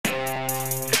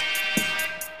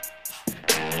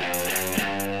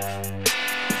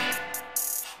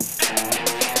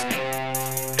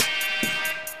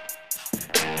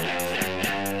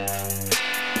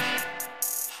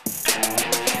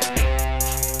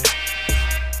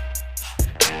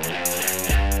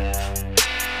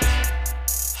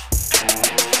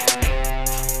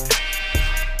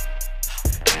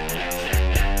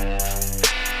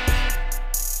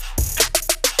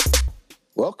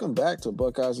back to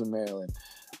Buckeyes of Maryland.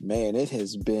 Man, it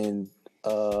has been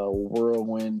a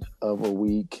whirlwind of a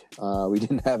week. We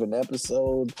didn't have an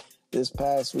episode this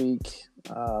past week.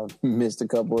 Missed a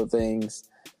couple of things.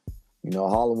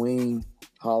 Halloween,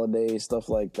 holidays, stuff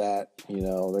like that.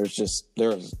 There's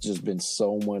just been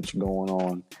so much going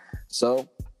on. So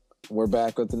we're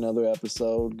back with another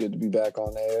episode. Good to be back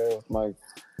on air with my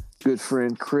good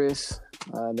friend Chris.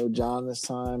 No John this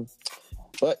time.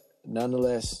 But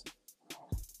nonetheless,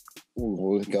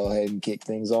 we'll go ahead and kick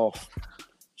things off.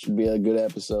 Should be a good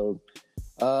episode.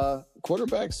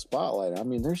 Quarterback spotlight. I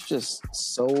mean, there's just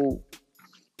so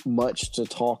much to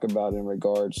talk about in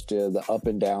regards to the up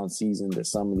and down season that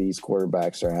some of these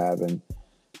quarterbacks are having.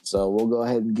 So we'll go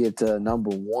ahead and get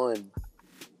number one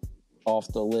off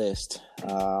the list.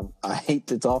 I hate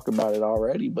to talk about it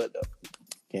already, but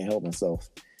can't help myself.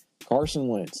 Carson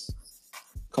Wentz.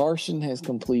 Carson has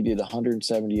completed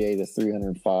 178 of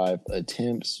 305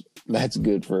 attempts. That's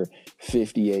good for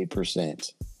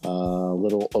 58%. A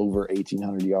little over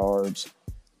 1,800 yards.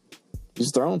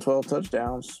 He's thrown 12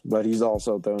 touchdowns, but he's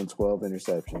also thrown 12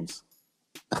 interceptions.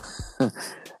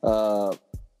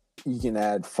 You can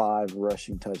add 5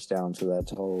 rushing touchdowns to that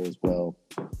total as well.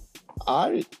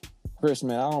 Chris,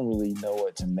 man, I don't really know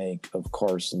what to make of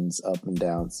Carson's up and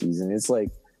down season. It's like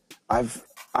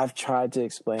I've tried to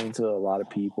explain to a lot of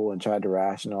people and tried to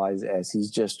rationalize it as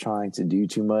he's just trying to do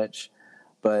too much.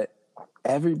 But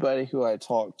everybody who I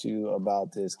talk to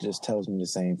about this just tells me the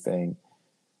same thing.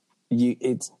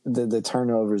 The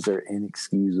turnovers are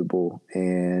inexcusable,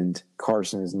 and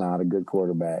Carson is not a good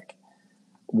quarterback.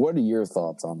 What are your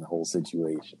thoughts on the whole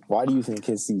situation? Why do you think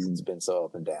his season's been so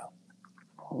up and down?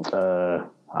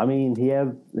 I mean,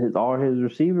 all his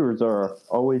receivers are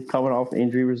always coming off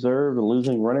injury reserve,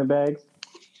 losing running backs,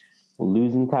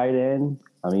 losing tight end.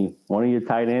 I mean, one of your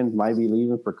tight ends might be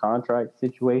leaving for contract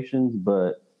situations,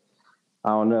 but I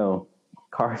don't know.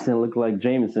 Carson looked like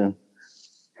Jameson.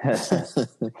 It's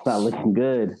not looking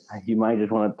good. You might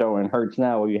just want to throw in Hurts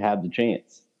now while you have the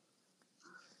chance.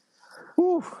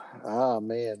 Whew. Oh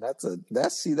man, that's a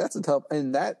tough,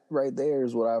 and that right there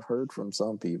is what I've heard from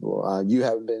some people. You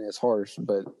haven't been as harsh,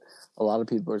 but a lot of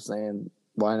people are saying,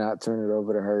 why not turn it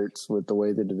over to Hurts with the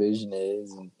way the division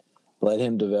is and let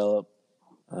him develop.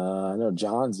 I know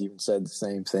John's even said the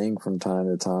same thing from time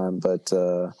to time, but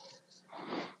the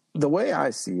way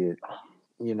I see it,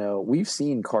 we've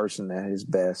seen Carson at his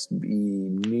best be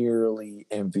nearly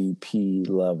MVP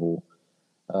level.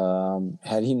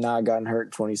 Had he not gotten hurt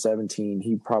in 2017,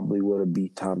 he probably would have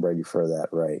beat Tom Brady for that,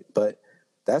 right? But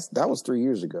that was 3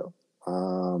 years ago.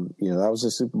 That was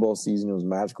a Super Bowl season. It was a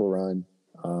magical run.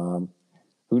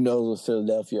 Who knows if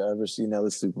Philadelphia ever see another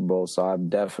Super Bowl? So I'm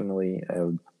definitely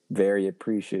very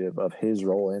appreciative of his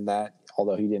role in that.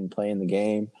 Although he didn't play in the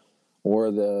game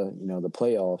or the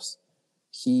playoffs,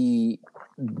 he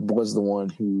was the one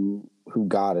who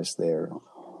got us there.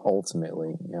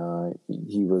 Ultimately,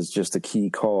 he was just a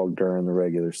key cog during the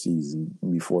regular season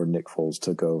before Nick Foles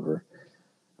took over.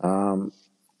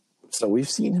 So we've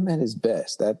seen him at his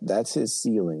best. That's his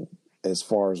ceiling as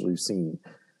far as we've seen.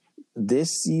 This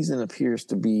season appears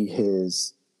to be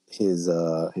his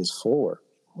floor.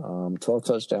 12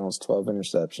 touchdowns, 12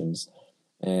 interceptions.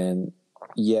 And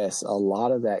yes, a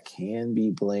lot of that can be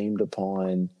blamed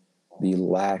upon the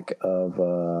lack of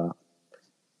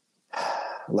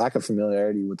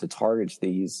familiarity with the targets that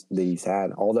he's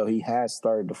had. Although he has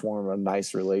started to form a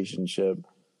nice relationship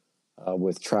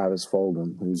with Travis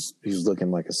Fulgham, who's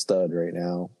looking like a stud right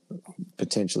now,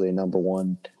 potentially a number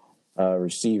one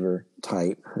receiver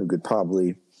type who could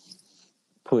probably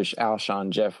push Alshon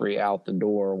Jeffrey out the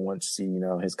door once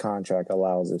his contract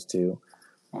allows us to.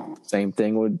 Same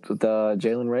thing with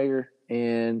Jalen Reagor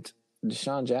and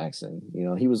Deshaun Jackson.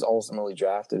 He was ultimately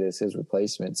drafted as his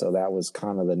replacement, so that was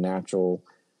kind of the natural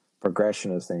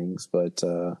progression of things. But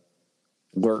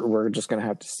we're just going to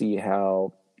have to see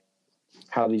how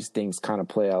these things kind of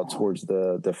play out towards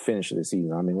the finish of the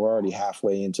season. I mean, we're already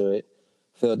halfway into it.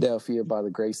 Philadelphia, by the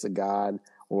grace of God,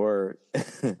 or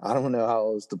I don't know how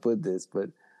else to put this, but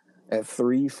at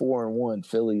 3-4-1,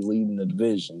 Philly leading the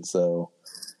division. So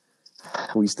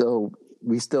we still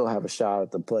have a shot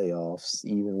at the playoffs,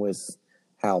 even with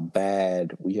how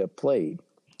bad we have played.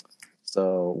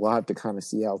 So we'll have to kind of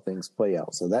see how things play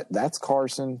out. So that's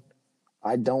Carson.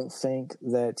 I don't think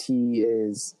that he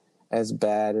is as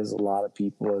bad as a lot of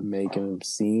people are making him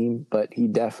seem, but he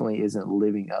definitely isn't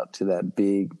living up to that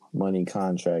big money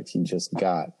contract he just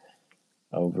got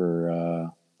over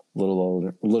a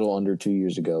little under 2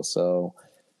 years ago. So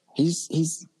he's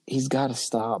got to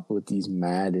stop with these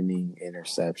maddening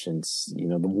interceptions.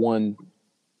 The one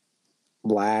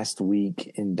last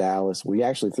week in Dallas. We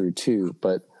actually threw two,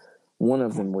 but one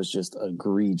of them was just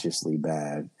egregiously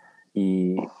bad.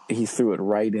 He threw it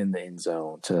right in the end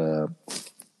zone to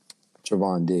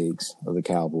Trevon Diggs of the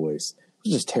Cowboys. It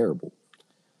was just terrible.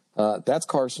 That's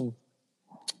Carson.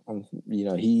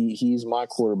 He's my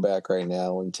quarterback right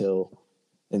now until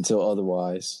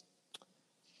otherwise.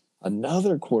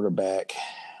 Another quarterback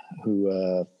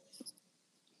who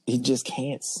he just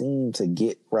can't seem to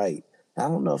get right. I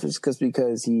don't know if it's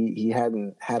because he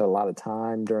hadn't had a lot of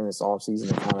time during this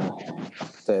offseason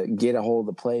to get a hold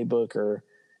of the playbook or,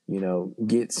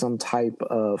 get some type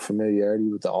of familiarity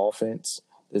with the offense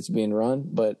that's being run.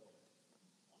 But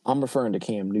I'm referring to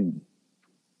Cam Newton.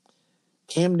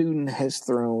 Cam Newton has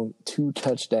thrown 2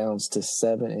 touchdowns to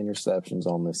 7 interceptions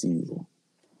on the season.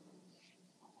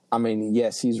 I mean,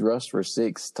 yes, he's rushed for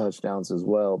 6 touchdowns as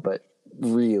well, but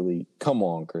really, come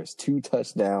on, Chris. 2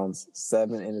 touchdowns,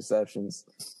 7 interceptions.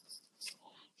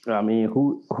 I mean,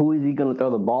 who is he going to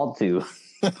throw the ball to?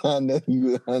 I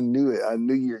knew it. I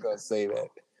knew you were going to say that.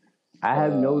 I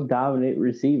have no dominant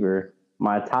receiver.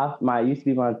 My top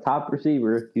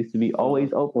receiver used to be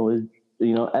always open with,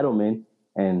 Edelman,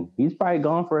 and he's probably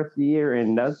gone for the rest of the year,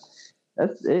 and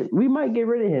that's it. We might get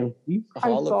rid of him.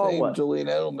 Hall of Fame, Julian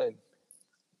Edelman.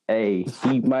 Hey,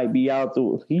 he might be out.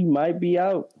 He might be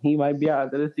out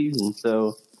after the season.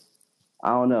 So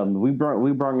I don't know. We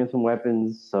brought in some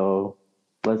weapons. So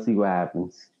let's see what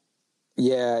happens.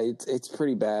 Yeah, it's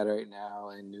pretty bad right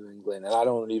now in New England, and I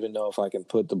don't even know if I can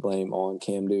put the blame on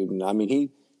Cam Newton. I mean,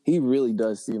 he really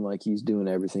does seem like he's doing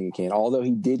everything he can. Although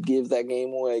he did give that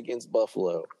game away against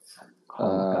Buffalo.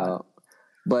 Oh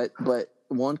but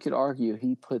one could argue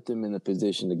he put them in the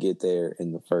position to get there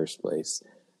in the first place.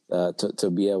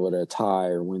 To be able to tie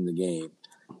or win the game.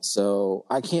 So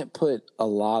I can't put a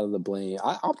lot of the blame.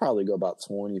 I'll probably go about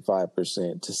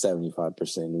 25% to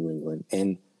 75% New England.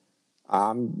 And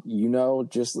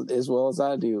just as well as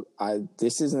I do,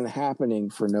 this isn't happening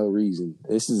for no reason.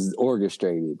 This is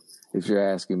orchestrated, if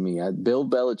you're asking me. Bill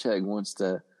Belichick wants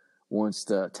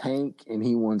to tank and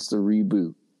he wants to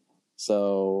reboot.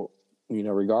 So,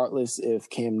 regardless if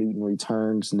Cam Newton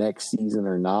returns next season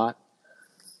or not,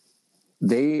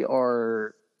 they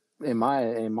are, in my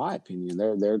opinion,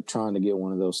 they're trying to get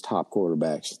one of those top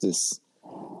quarterbacks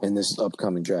in this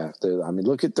upcoming draft.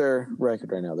 Look at their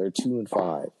record right now. They're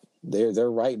 2-5.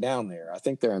 They're right down there. I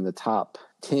think they're in the top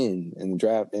 10 in the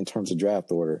draft in terms of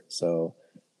draft order. So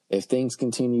if things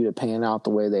continue to pan out the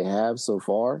way they have so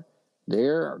far,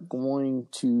 they're going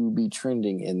to be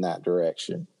trending in that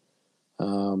direction.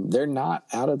 They're not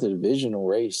out of the divisional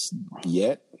race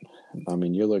yet. I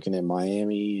mean, you're looking at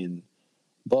Miami and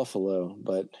Buffalo,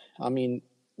 but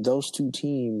those two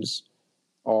teams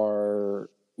are,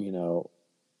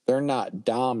 they're not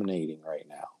dominating right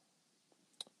now.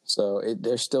 So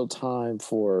there's still time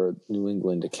for New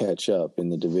England to catch up in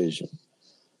the division.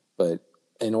 But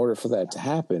in order for that to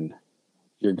happen,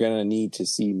 you're going to need to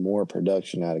see more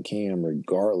production out of Cam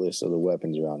regardless of the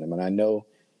weapons around him. And I know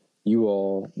you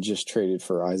all just traded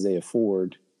for Isaiah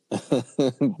Ford.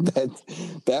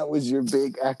 that was your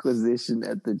big acquisition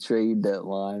at the trade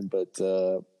deadline, but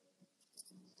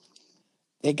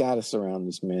they got to surround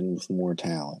this man with more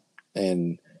talent.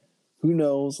 And who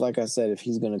knows, like I said, if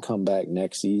he's going to come back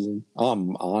next season.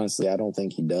 Honestly, I don't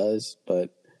think he does,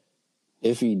 but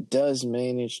if he does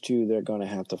manage to, they're going to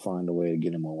have to find a way to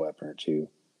get him a weapon or two.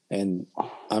 And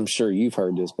I'm sure you've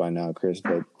heard this by now, Chris,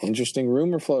 but interesting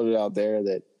rumor floated out there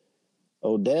that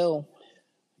Odell,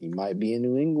 he might be in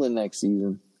New England next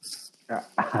season.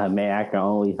 Man, I can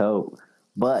only hope.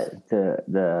 But to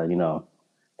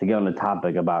get on the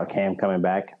topic about Cam coming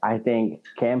back, I think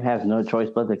Cam has no choice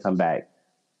but to come back.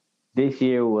 This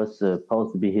year was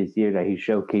supposed to be his year that he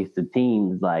showcased the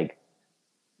teams like,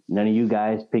 none of you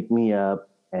guys picked me up,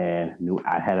 and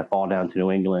I had to fall down to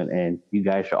New England, and you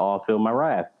guys should all feel my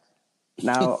wrath.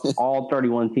 Now, all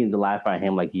 31 teams are laughing at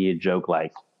him like he a joke,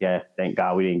 like, yeah, thank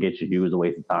God we didn't get you. He was a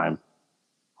waste of time.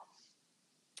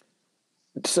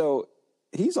 So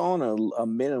he's on a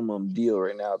minimum deal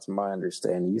right now, it's my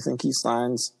understanding. You think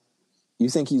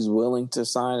he's willing to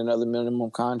sign another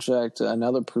minimum contract,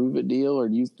 another prove-it deal, or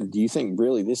do you think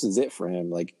really this is it for him?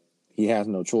 Like he has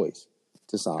no choice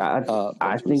to sign.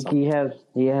 I think he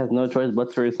has no choice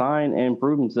but to resign and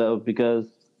prove himself because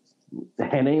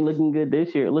it ain't looking good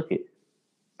this year.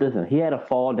 Listen, he had to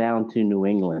fall down to New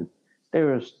England.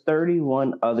 There was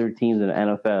 31 other teams in the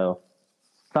NFL.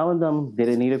 Some of them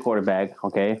didn't need a quarterback,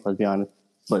 okay, let's be honest.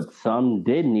 But some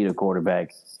did need a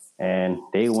quarterback, and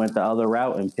they went the other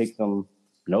route and picked some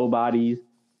nobodies.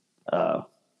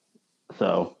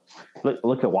 So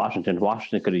look at Washington.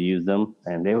 Washington could have used them,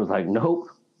 and they was like, nope,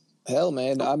 Hell,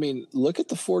 man. I mean, look at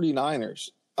the 49ers.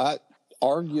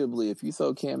 Arguably, if you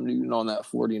throw Cam Newton on that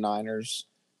 49ers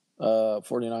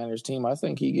team, I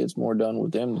think he gets more done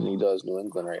with them than he does New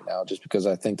England right now, just because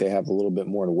I think they have a little bit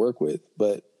more to work with.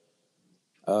 But,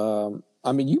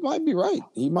 I mean, you might be right.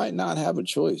 He might not have a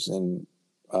choice. And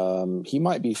he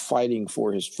might be fighting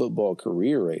for his football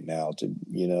career right now to,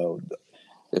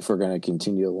 if we're going to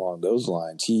continue along those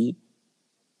lines. He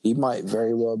might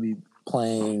very well be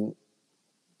playing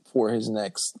for his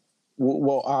next –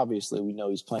 well, obviously we know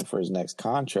he's playing for his next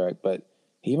contract, but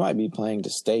he might be playing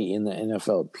to stay in the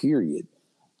NFL, period.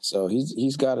 So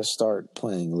he's got to start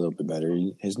playing a little bit better.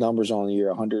 His numbers on the year,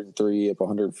 103 up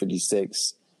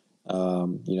 156, for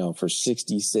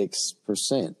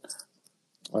 66%.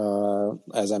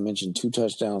 As I mentioned, 2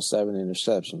 touchdowns, 7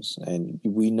 interceptions. And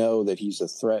we know that he's a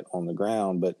threat on the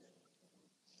ground, but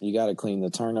you got to clean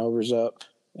the turnovers up,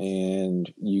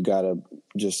 and you got to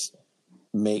just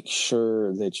make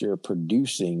sure that you're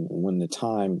producing when the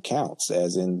time counts,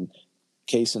 as in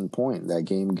case in point, that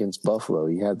game against Buffalo.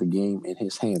 He had the game in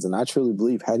his hands. And I truly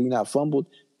believe, had he not fumbled,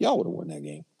 y'all would have won that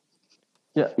game.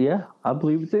 Yeah, I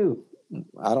believe it too.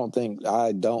 I don't think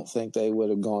they would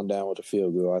have gone down with a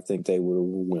field goal. I think they would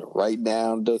have went right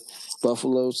down to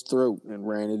Buffalo's throat and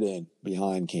ran it in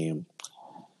behind Cam.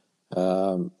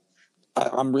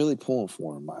 I'm really pulling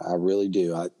for him. I really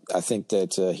do. I think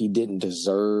that he didn't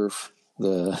deserve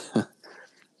to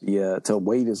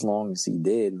wait as long as he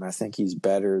did, and I think he's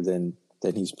better than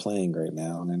he's playing right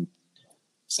now. And then,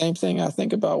 same thing I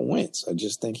think about Wentz. I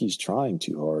just think he's trying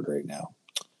too hard right now.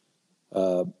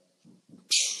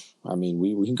 I mean,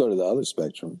 we can go to the other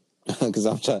spectrum because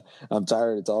I'm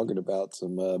tired of talking about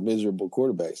some miserable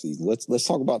quarterback season. Let's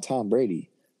talk about Tom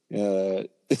Brady, the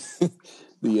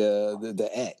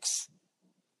X.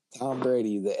 Tom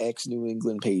Brady, the ex-New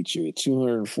England Patriot,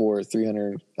 204,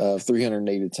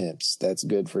 308 attempts. That's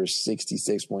good for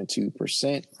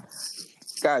 66.2%.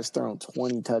 Guy's thrown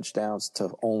 20 touchdowns to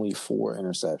only 4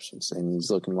 interceptions, and he's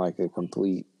looking like a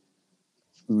complete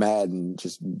Madden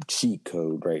just cheat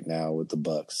code right now with the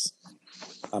Bucs.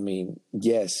 I mean,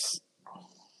 yes,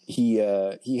 he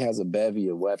has a bevy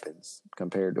of weapons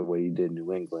compared to what he did in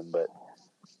New England, but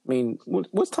I mean,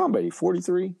 what's Tom Brady,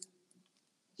 43?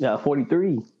 Yeah,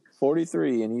 43.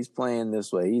 43, and he's playing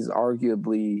this way. He's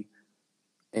arguably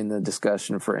in the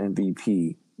discussion for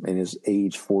MVP in his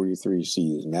age 43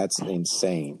 season. That's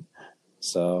insane.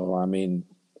 So, I mean,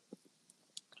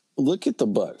 look at the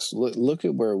Bucs. Look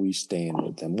at where we stand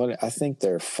with them. I think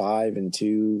they're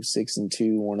 5-2,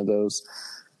 6-2, one of those.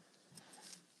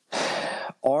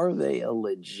 Are they a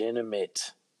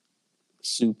legitimate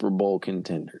Super Bowl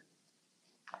contender?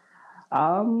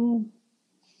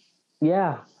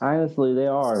 Yeah, honestly, they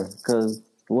are, because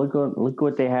look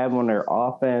what they have on their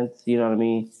offense. You know what I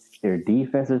mean? Their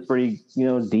defense is pretty,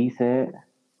 decent.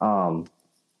 And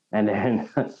then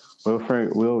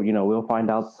we'll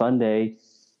find out Sunday.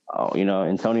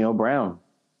 Antonio Brown.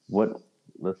 Let's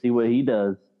see what he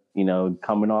does.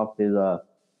 Coming off his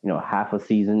half a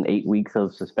season, 8 weeks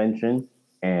of suspension,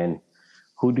 and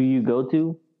who do you go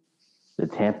to? The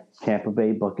Tampa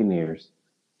Bay Buccaneers.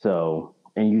 So,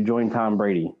 and you join Tom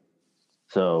Brady.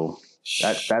 So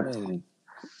that's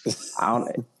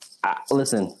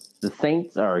listen. The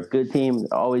Saints are a good team.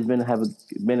 Always been a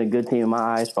good team in my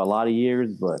eyes for a lot of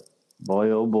years. But boy,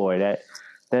 oh boy, that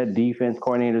defense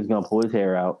coordinator is gonna pull his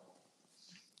hair out.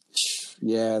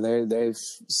 Yeah, they've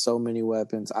so many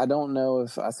weapons. I don't know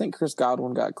I think Chris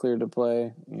Godwin got cleared to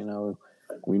play.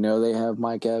 We know they have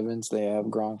Mike Evans. They have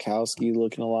Gronkowski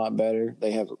looking a lot better.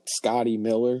 They have Scotty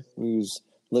Miller, who's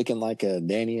looking like a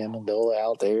Danny Amendola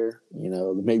out there,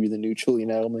 maybe the new Julian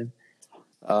Edelman.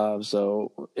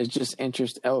 So it's just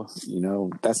interesting.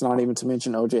 That's not even to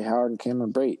mention O.J. Howard and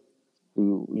Cameron Brate,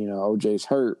 who, O.J.'s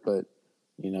hurt, but,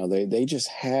 they just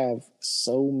have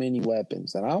so many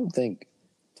weapons. And I don't think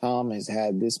Tom has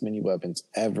had this many weapons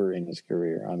ever in his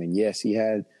career. I mean, yes,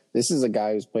 this is a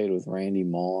guy who's played with Randy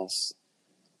Moss,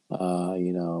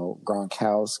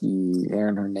 Gronkowski,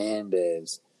 Aaron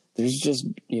Hernandez. There's just,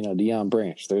 Deion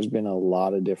Branch. There's been a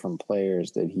lot of different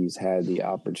players that he's had the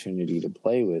opportunity to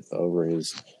play with over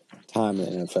his time in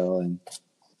the NFL. And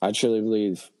I truly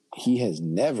believe he has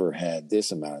never had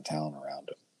this amount of talent around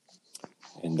him.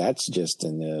 And that's just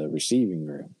in the receiving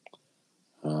room.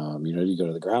 You go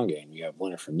to the ground game. You have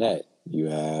Leonard Fournette. You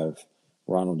have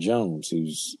Ronald Jones,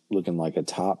 who's looking like a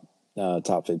top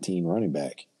 15 running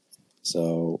back.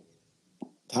 So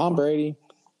Tom Brady,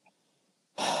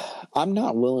 I'm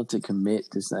not willing to commit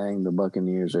to saying the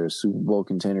Buccaneers are a Super Bowl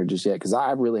contender just yet, because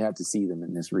I really have to see them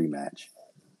in this rematch.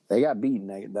 They got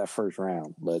beaten that first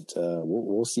round, but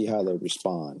we'll see how they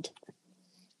respond.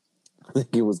 I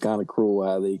think it was kind of cruel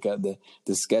how they got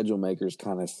the schedule makers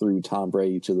kind of threw Tom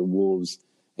Brady to the Wolves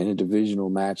in a divisional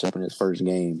matchup in his first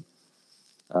game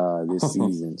this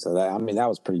season. So that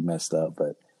was pretty messed up.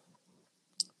 But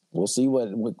we'll see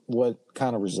what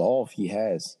kind of resolve he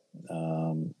has.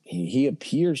 He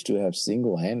appears to have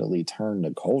single-handedly turned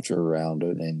the culture around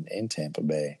in Tampa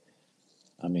Bay.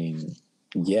 I mean,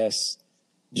 yes,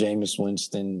 Jameis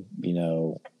Winston,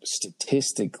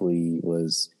 statistically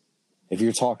was, if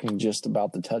you're talking just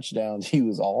about the touchdowns, he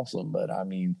was awesome. But, I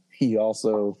mean, he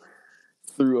also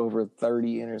threw over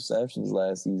 30 interceptions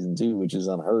last season, too, which is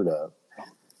unheard of.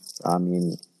 I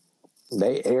mean,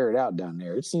 they air it out down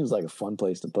there. It seems like a fun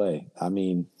place to play. I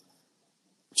mean,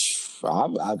 if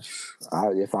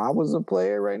I was a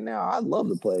player right now, I'd love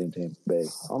to play in Tampa Bay.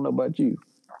 I don't know about you.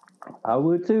 I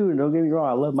would too. Don't get me wrong.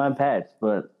 I love my Pats,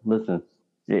 but listen,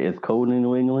 it's cold in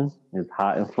New England. It's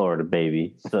hot in Florida,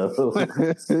 baby. So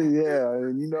yeah,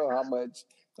 and you know how much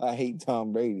I hate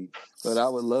Tom Brady, but I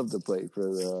would love to play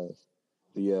for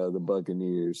the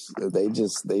Buccaneers.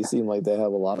 They seem like they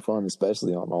have a lot of fun,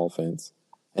 especially on offense,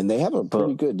 and they have a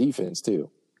pretty good defense too.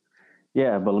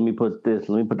 Yeah, but let me put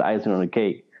the icing on the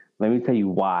cake. Let me tell you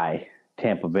why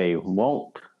Tampa Bay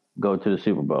won't go to the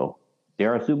Super Bowl. They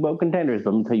are Super Bowl contenders,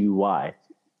 but let me tell you why.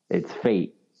 It's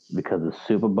fate, because the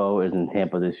Super Bowl is in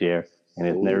Tampa this year, and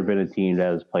there's never been a team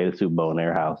that has played a Super Bowl in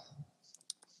their house.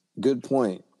 Good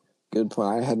point.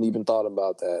 I hadn't even thought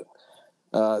about that.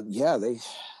 Yeah, they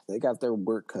got their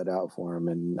work cut out for them,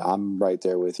 and I'm right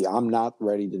there with you. I'm not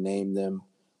ready to name them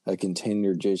a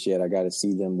contender just yet. I got to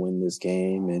see them win this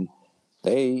game, and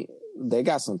they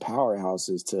got some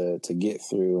powerhouses to get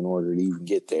through in order to even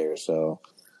get there. So,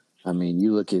 I mean,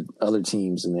 you look at other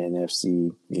teams in the NFC,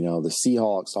 the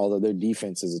Seahawks, although their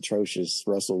defense is atrocious,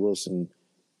 Russell Wilson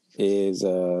is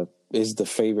the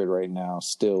favorite right now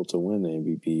still to win the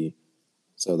MVP.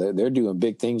 So they're doing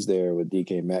big things there with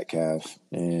DK Metcalf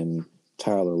and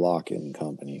Tyler Lockett and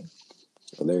company.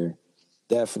 So they're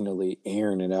definitely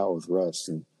airing it out with Russ,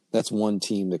 and that's one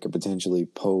team that could potentially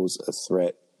pose a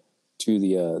threat to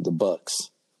the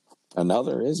Bucks.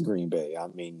 Another is Green Bay. I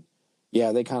mean,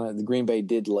 yeah, the Green Bay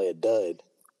did lay a dud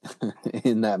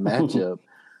in that matchup,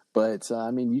 but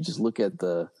I mean, you just look at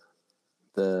the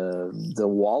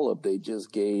wallop they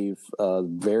just gave a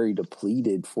very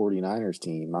depleted 49ers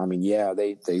team. I mean, yeah,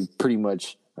 they pretty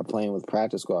much are playing with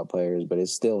practice squad players, but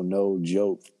it's still no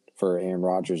joke for Aaron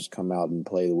Rodgers to come out and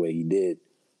play the way he did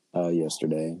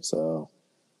yesterday. So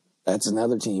that's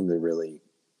another team that really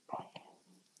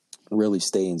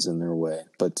stays in their way.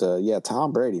 But yeah,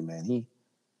 Tom Brady, man,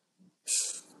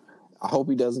 I hope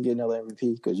he doesn't get another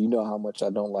MVP, because you know how much I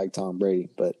don't like Tom Brady.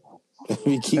 But if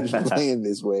he keeps playing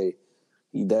this way,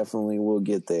 he definitely will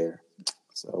get there.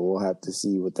 So we'll have to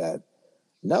see with that.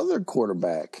 Another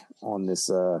quarterback on this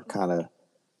kind of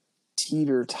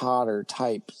teeter-totter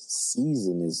type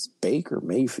season is Baker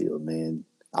Mayfield, man.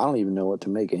 I don't even know what to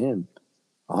make of him.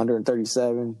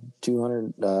 137,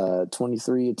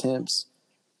 223 attempts.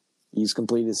 He's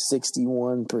completed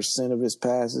 61% of his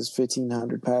passes,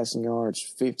 1,500 passing yards,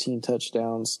 15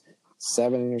 touchdowns,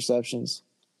 7 interceptions.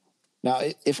 Now,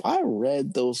 if I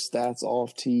read those stats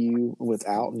off to you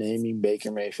without naming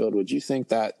Baker Mayfield, would you think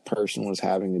that person was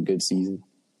having a good season?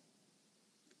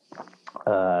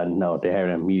 No, they're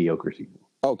having a mediocre season.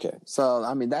 Okay, so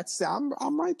I mean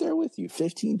I'm right there with you.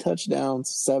 15 touchdowns,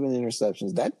 7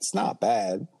 interceptions. That's not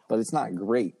bad, but it's not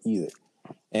great either.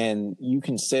 And you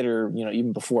consider,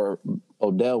 even before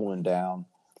Odell went down,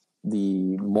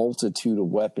 the multitude of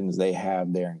weapons they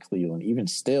have there in Cleveland. Even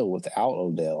still, without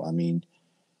Odell, I mean,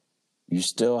 you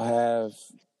still have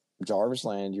Jarvis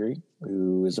Landry,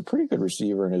 who is a pretty good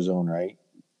receiver in his own right.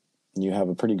 You have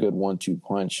a pretty good 1-2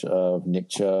 punch of Nick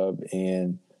Chubb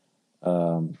and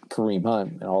Kareem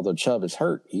Hunt. And although Chubb is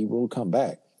hurt, he will come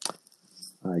back.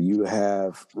 You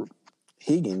have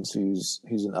Higgins, who's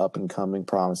an up-and-coming,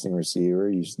 promising receiver.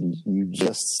 You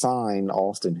just signed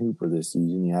Austin Hooper this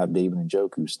season. You have David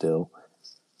Njoku still.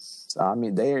 So, I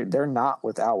mean, they're not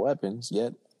without weapons,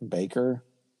 yet Baker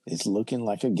is looking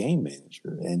like a game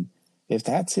manager. And if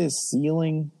that's his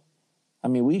ceiling, I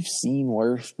mean, we've seen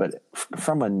worse, but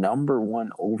from a number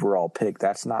 1 overall pick,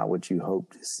 that's not what you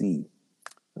hope to see,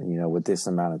 with this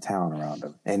amount of talent around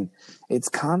him. And it's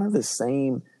kind of the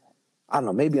same. I don't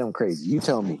know, maybe I'm crazy. You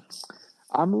tell me.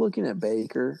 I'm looking at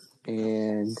Baker,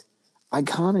 and I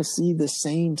kind of see the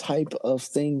same type of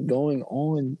thing going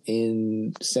on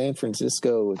in San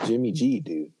Francisco with Jimmy G,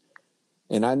 dude.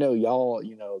 And I know y'all,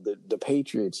 the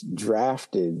Patriots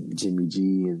drafted Jimmy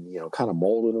G and, kind of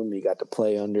molded him. He got to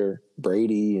play under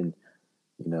Brady, and,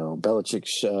 Belichick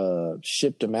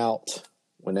shipped him out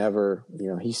whenever,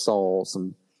 he saw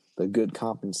some the good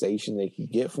compensation they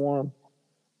could get for him.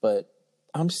 But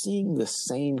I'm seeing the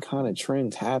same kind of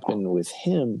trends happen with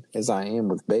him as I am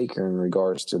with Baker in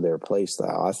regards to their play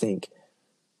style. I think,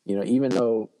 even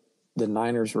though the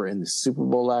Niners were in the Super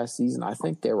Bowl last season, I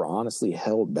think they were honestly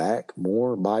held back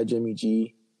more by Jimmy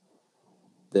G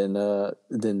than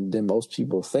most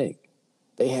people think.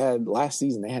 Last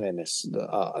season they had an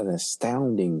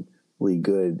astoundingly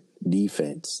good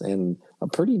defense and a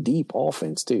pretty deep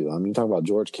offense too. I mean, you talk about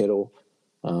George Kittle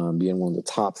being one of the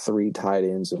top 3 tight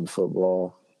ends in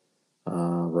football.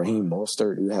 Raheem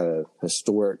Mostert, who had a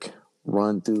historic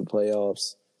run through the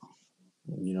playoffs.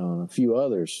 A few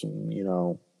others,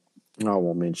 I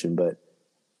won't mention, but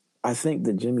I think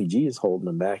that Jimmy G is holding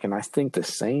them back, and I think the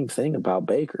same thing about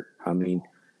Baker. I mean,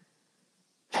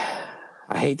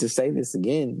 I hate to say this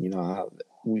again,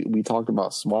 we talked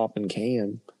about swapping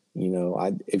Cam.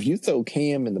 If you throw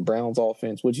Cam in the Browns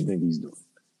offense, what do you think he's doing?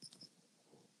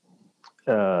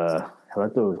 I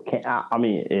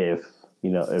mean, if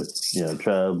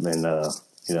Chubb and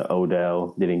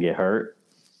Odell didn't get hurt,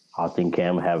 I think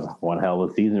Cam would have one hell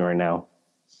of a season right now.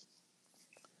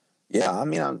 Yeah, I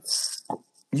mean,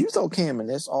 you throw Cam in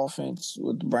this offense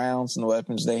with the Browns and the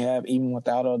weapons they have, even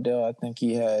without Odell, I think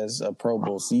he has a Pro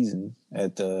Bowl season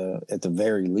at the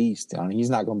very least. I mean, he's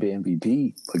not going to be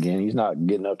MVP again. He's not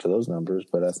getting up to those numbers,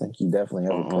 but I think he definitely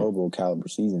has a Pro Bowl caliber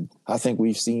season. I think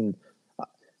we've seen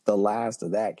the last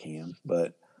of that Cam,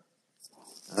 but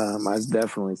I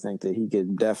definitely think that he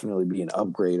could definitely be an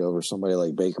upgrade over somebody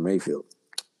like Baker Mayfield.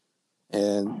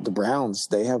 And the Browns,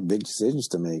 they have big decisions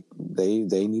to make.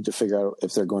 They need to figure out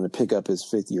if they're going to pick up his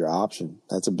 5th-year option.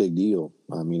 That's a big deal.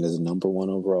 I mean, as a number 1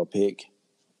 overall pick,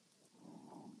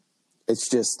 it's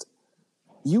just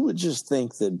you would just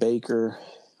think that Baker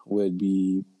would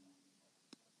be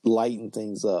lighting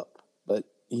things up, but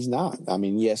he's not. I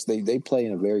mean, yes, they play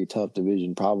in a very tough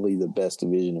division, probably the best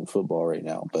division in football right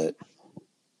now, but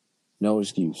no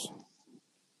excuse.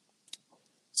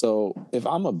 So if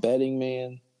I'm a betting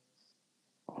man,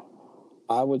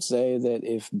 I would say that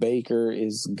if Baker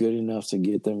is good enough to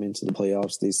get them into the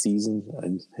playoffs this season,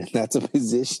 and that's a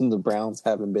position the Browns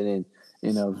haven't been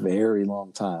in a very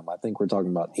long time. I think we're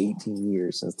talking about 18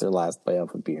 years since their last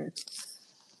playoff appearance.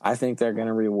 I think they're going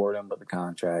to reward him with a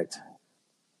contract.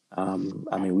 I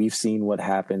mean, we've seen what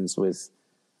happens with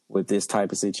this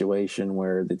type of situation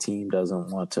where the team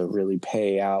doesn't want to really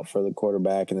pay out for the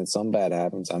quarterback and then something bad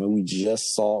happens. I mean, we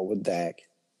just saw it with Dak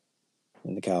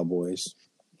and the Cowboys.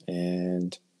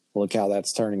 And look how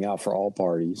that's turning out for all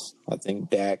parties. I think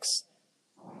Dak's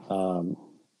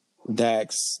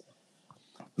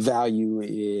value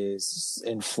is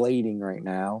inflating right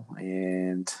now,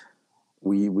 and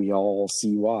we all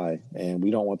see why. And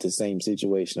we don't want the same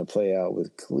situation to play out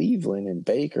with Cleveland and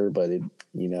Baker, but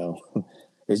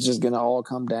it's just going to all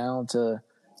come down to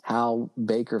how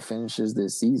Baker finishes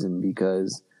this season,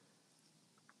 because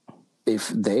if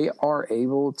they are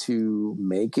able to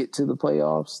make it to the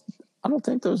playoffs, I don't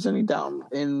think there's any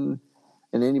doubt in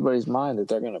anybody's mind that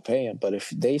they're going to pay him. But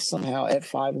if they somehow at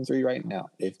 5-3 right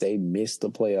now, if they miss the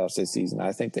playoffs this season,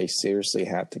 I think they seriously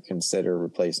have to consider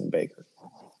replacing Baker.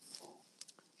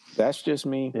 That's just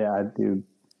me. Yeah, I do.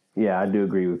 Yeah, I do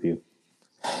agree with you.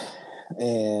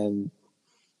 And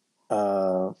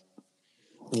I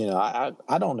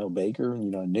don't know Baker.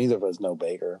 Neither of us know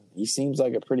Baker. He seems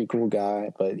like a pretty cool guy,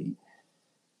 but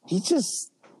he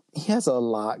has a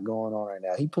lot going on right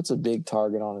now. He puts a big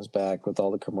target on his back with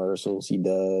all the commercials he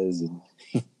does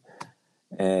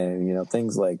and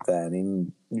things like that.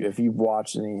 And if you've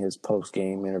watched any of his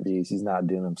post-game interviews, he's not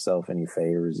doing himself any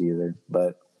favors either.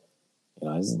 But,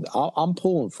 I'm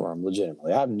pulling for him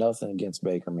legitimately. I have nothing against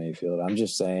Baker Mayfield. I'm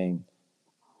just saying,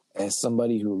 as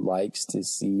somebody who likes to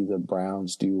see the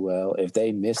Browns do well, if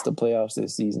they miss the playoffs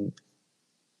this season,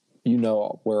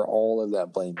 where all of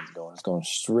that blame is going. It's going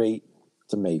straight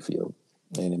to Mayfield,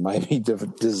 and it might be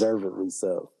deservedly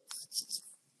so.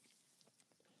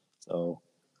 So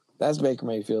that's Baker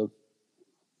Mayfield.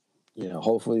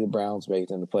 Hopefully the Browns make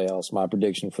it in the playoffs. My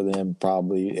prediction for them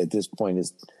probably at this point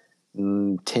is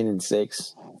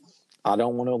 10-6. I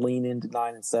don't want to lean into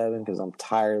 9-7 because I'm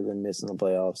tired of them missing the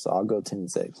playoffs. So I'll go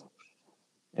 10-6.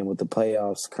 And with the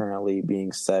playoffs currently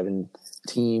being 7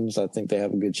 teams, I think they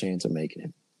have a good chance of making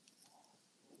it.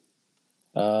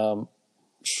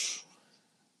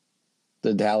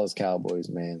 The Dallas Cowboys,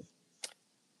 man.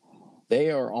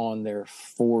 They are on their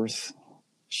 4th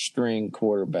string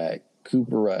quarterback,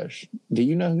 Cooper Rush. Do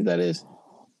you know who that is?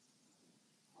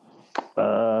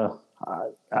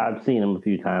 I've seen him a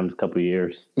few times, a couple of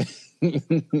years.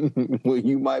 Well,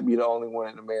 you might be the only one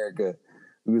in America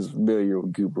who's familiar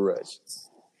with Cooper Rush.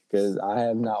 because I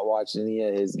have not watched any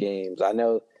of his games. I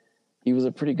know he was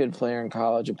a pretty good player in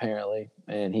college, apparently,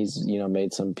 and he's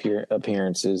made some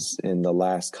appearances in the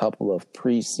last couple of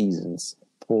preseasons,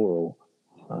 plural.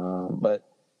 But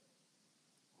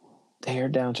they're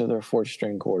down to their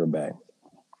fourth-string quarterback.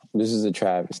 This is a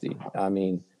travesty. I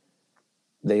mean,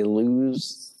 they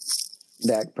lose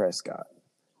Dak Prescott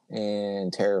in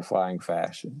terrifying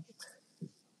fashion.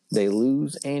 They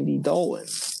lose Andy Dalton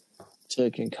to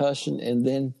a concussion, and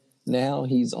then now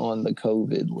he's on the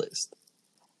COVID list.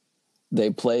 They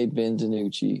played Ben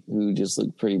DiNucci, who just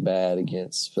looked pretty bad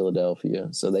against Philadelphia,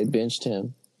 so they benched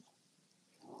him.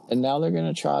 And now they're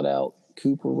going to trot out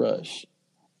Cooper Rush,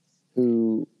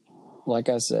 who, like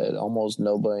I said, almost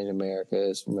nobody in America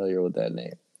is familiar with that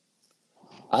name.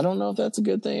 I don't know if that's a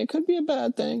good thing. It could be a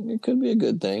bad thing. It could be a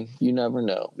good thing. You never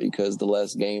know, because the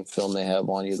less game film they have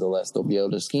on you, the less they'll be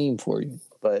able to scheme for you.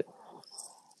 But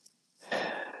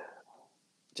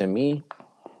to me,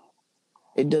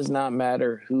 it does not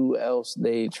matter who else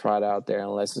they trot out there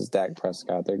unless it's Dak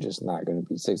Prescott. They're just not going to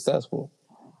be successful.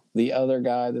 The other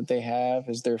guy that they have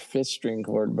is their fifth-string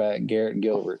quarterback, Garrett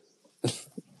Gilbert.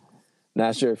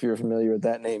 Not sure if you're familiar with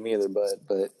that name either,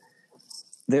 but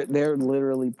they're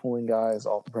literally pulling guys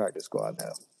off the practice squad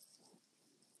now.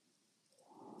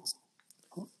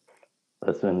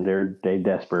 Listen, they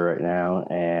desperate right now,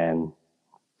 and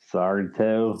sorry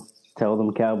to tell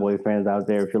them Cowboy fans out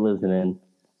there if you're listening,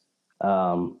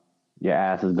 your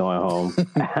ass is going home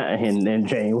in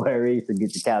January to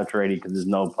get your couch ready because there's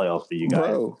no playoffs for you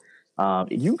guys. Bro,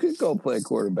 you could go play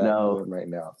quarterback right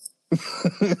now.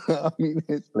 I mean,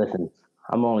 listen,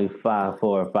 I'm only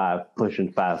 5'4",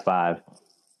 pushing 5'5".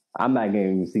 I'm not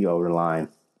getting to see over the line,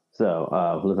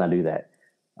 so let's not do that.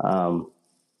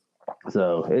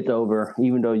 So it's over.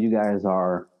 Even though you guys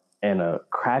are in a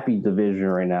crappy division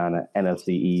right now in the NFC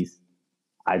East,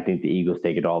 I think the Eagles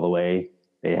take it all the way.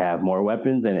 They have more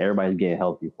weapons, and everybody's getting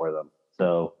healthy for them.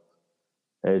 So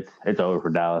it's over for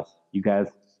Dallas. You guys,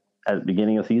 at the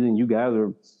beginning of the season, you guys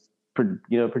are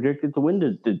predicted to win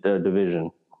the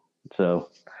division. So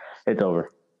it's over.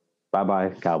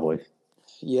 Bye-bye, Cowboys.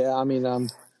 Yeah, I mean,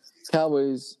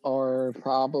 Cowboys are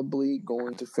probably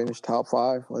going to finish top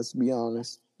 5. Let's be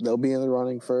honest. They'll be in the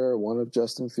running for one of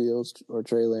Justin Fields or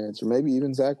Trey Lance, or maybe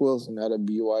even Zach Wilson out of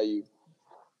BYU.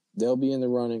 They'll be in the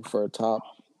running for a top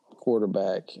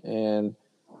quarterback. And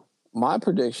my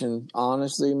prediction,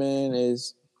 honestly, man,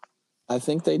 is I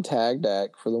think they tag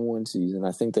Dak for the one season.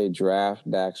 I think they draft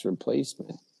Dak's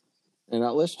replacement. And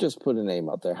let's just put a name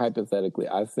out there. Hypothetically,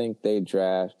 I think they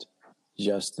draft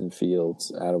Justin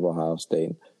Fields out of Ohio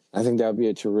State. I think that would be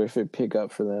a terrific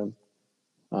pickup for them.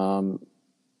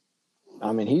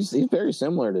 I mean, he's very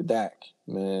similar to Dak,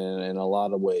 man, in a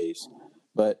lot of ways.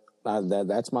 But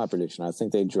that's my prediction. I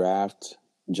think they draft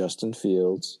Justin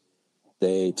Fields.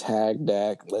 They tag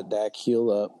Dak, let Dak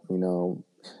heal up.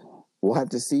 We'll have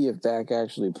to see if Dak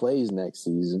actually plays next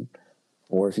season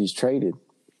or if he's traded.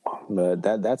 But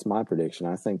that's my prediction.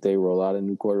 I think they roll out a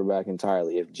new quarterback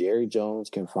entirely. If Jerry Jones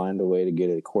can find a way to get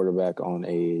a quarterback on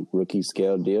a rookie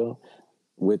scale deal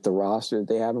with the roster that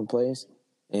they have in place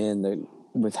and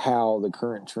with how the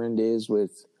current trend is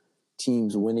with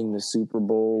teams winning the Super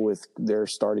Bowl with their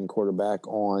starting quarterback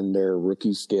on their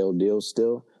rookie scale deal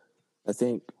still, I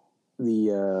think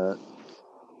the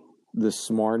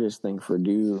smartest thing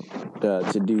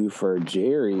to do for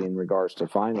Jerry in regards to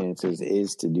finances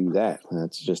is to do that.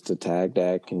 That's just to tag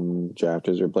Dak and draft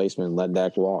his replacement and let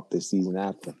Dak walk this season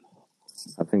after.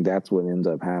 I think that's what ends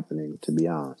up happening, to be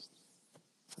honest.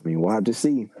 I mean, we'll have to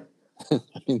see. I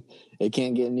mean, it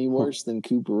can't get any worse than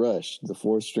Cooper Rush, the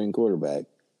fourth-string quarterback.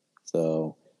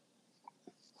 So,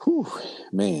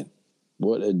 man,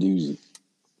 what a doozy.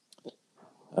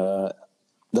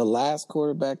 The last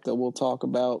quarterback that we'll talk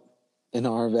about in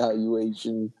our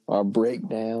evaluation, our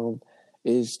breakdown,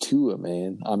 is Tua,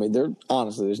 man. I mean, there's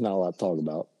not a lot to talk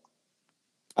about.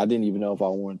 I didn't even know if I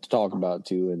wanted to talk about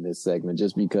Tua in this segment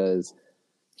just because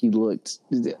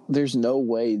there's no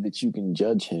way that you can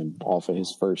judge him off of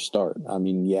his first start. I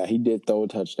mean, yeah, he did throw a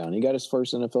touchdown. He got his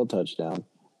first NFL touchdown.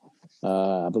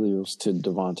 I believe it was to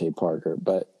Devontae Parker,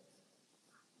 but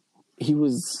he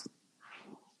was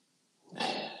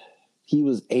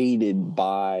aided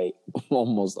by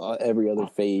almost every other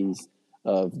phase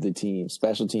of the team.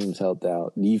 Special teams helped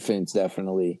out. Defense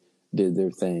definitely did their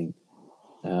thing.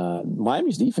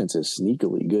 Miami's defense is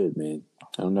sneakily good, man.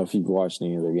 I don't know if you've watched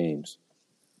any of their games.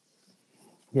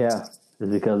 Yeah,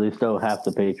 it's because they stole half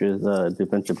the Patriots'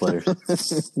 defensive players.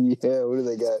 Yeah, what do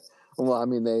they got? Well, I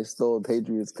mean, they stole a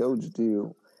Patriots coach,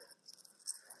 too.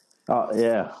 Oh,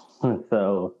 yeah.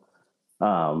 So,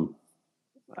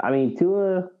 I mean,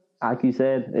 Tua, like you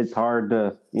said, it's hard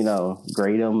to,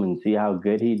 grade him and see how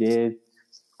good he did.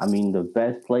 I mean, the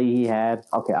best play he had,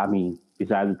 okay, I mean,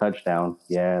 besides the touchdown,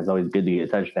 yeah, it's always good to get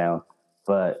a touchdown,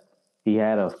 but he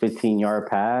had a 15-yard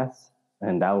pass,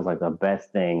 and that was like the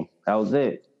best thing. That was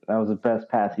it. That was the best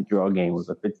pass he threw all game, was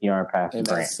a 15-yard pass. And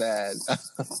that's sad.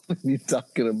 You're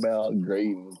talking about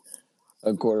grading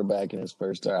a quarterback in his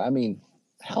first start. I mean,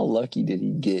 how lucky did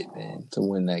he get, man, to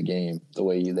win that game the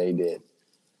way they did?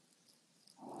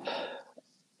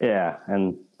 Yeah,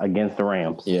 and against the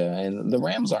Rams. Yeah, and the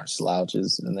Rams aren't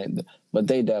slouches, but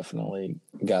they definitely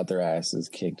got their asses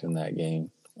kicked in that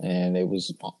game. And it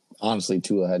was, honestly,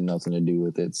 Tua had nothing to do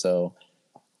with it. So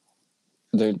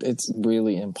it's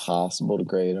really impossible to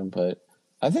grade him, but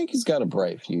I think he's got a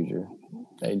bright future.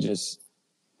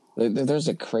 There's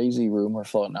a crazy rumor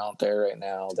floating out there right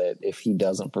now that if he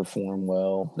doesn't perform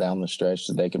well down the stretch,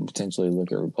 that they can potentially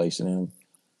look at replacing him.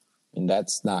 And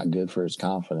that's not good for his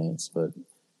confidence, but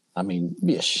I mean, it'd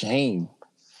be a shame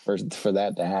for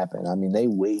that to happen. I mean, they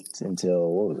wait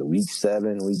until, week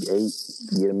 7, week 8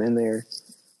 to get him in there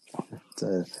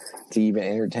to even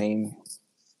entertain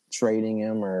trading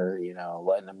him or,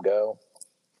 letting him go.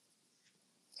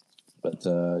 But,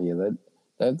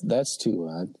 that's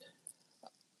too.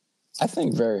 I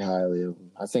think very highly of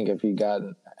him. I think if he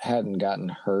hadn't gotten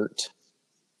hurt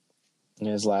in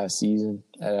his last season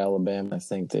at Alabama, I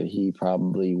think that he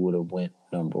probably would have went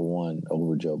number 1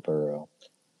 over Joe Burrow.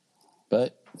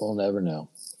 But we'll never know.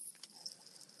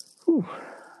 Whew.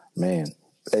 Man,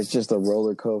 it's just a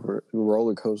roller coaster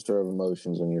of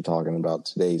emotions when you're talking about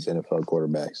today's NFL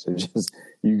quarterbacks. It's just,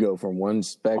 you go from one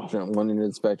end of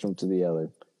the spectrum to the other.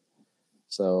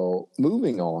 So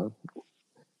moving on,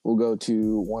 we'll go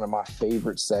to one of my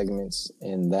favorite segments,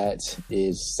 and that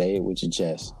is Say It With Your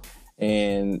Chest.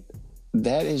 And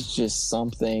that is just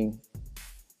something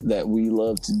that we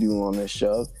love to do on this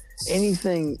show.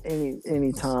 Anytime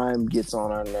gets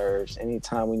on our nerves,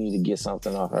 anytime we need to get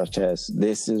something off our chest,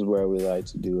 this is where we like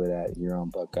to do it at here on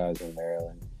Buckeyes in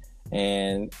Maryland.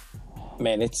 And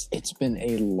man, it's been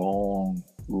a long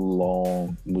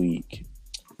week.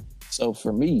 So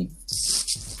for me,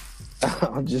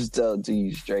 I'll just tell it to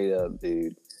you straight up,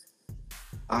 dude.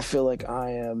 I feel like I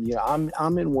am,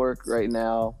 I'm in work right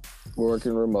now,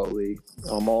 working remotely.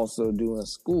 I'm also doing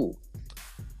school.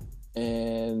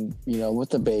 And,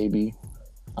 with the baby,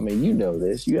 I mean, you know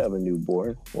this. You have a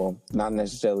newborn. Well, not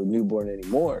necessarily newborn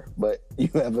anymore, but you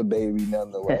have a baby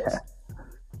nonetheless.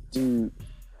 Dude,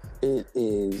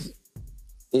 it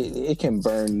can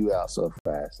burn you out so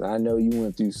fast. And I know you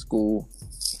went through school.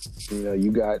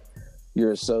 You got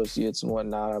your associates and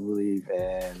whatnot, I believe,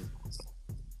 and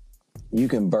you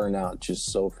can burn out just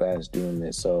so fast doing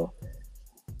this. So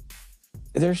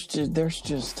there's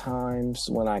just times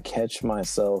when I catch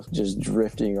myself just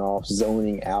drifting off,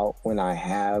 zoning out when I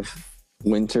have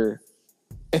winter,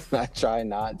 and I try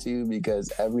not to,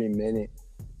 because every minute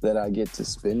that I get to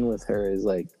spend with her is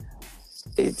like,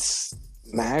 it's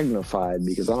magnified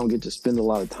because I don't get to spend a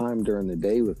lot of time during the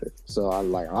day with her. So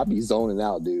I'll be zoning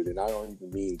out, dude, and I don't even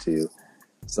mean to.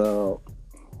 So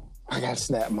I got to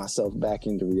snap myself back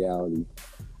into reality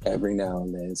every now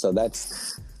and then. So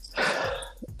that's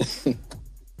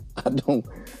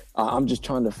I'm just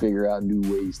trying to figure out new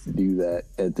ways to do that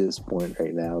at this point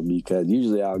right now, because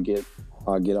usually I'll get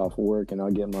off work and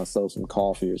I'll get myself some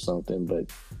coffee or something, but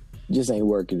it just ain't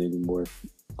working anymore.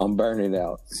 I'm burning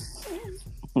out.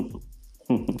 You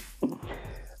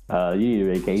need a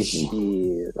vacation.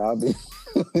 Shit, I'll be.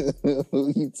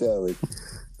 Who you telling?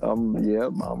 I'm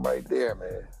right there,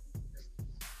 man.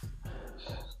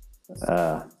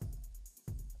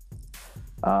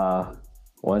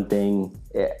 One thing,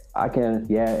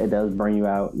 it does burn you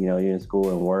out. You're in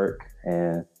school and work,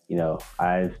 and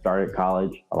I started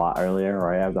college a lot earlier,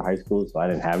 right after high school, so I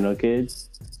didn't have no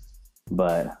kids.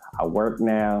 But I work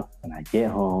now, and I get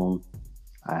home,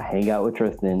 I hang out with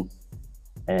Tristan,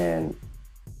 and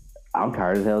I'm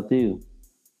tired as hell too.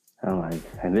 I'm like,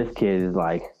 and this kid is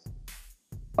like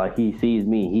he sees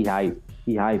me, he hype,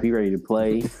 he ready to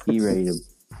play, he ready to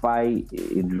fight,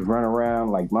 run around.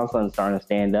 Like, my son's starting to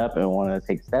stand up and want to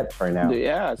take steps right now.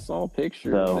 Yeah, I saw a picture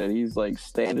that he's like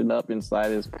standing up inside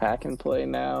his pack and play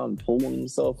now and pulling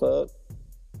himself up.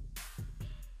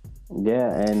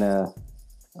 Yeah, and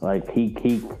like he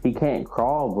can't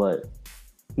crawl, but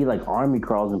he like army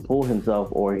crawls and pulls himself,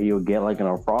 or he'll get like in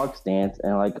a frog stance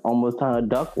and like almost trying to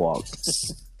duck walk.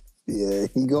 Yeah,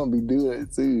 he gonna be doing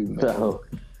it too, man.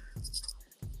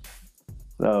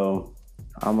 So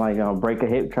I'm like, I'll break a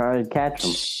hip trying to catch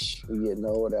him. We're getting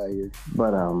old out here.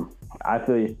 But I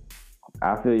feel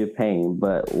your pain.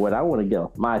 But what I want to get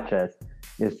off my chest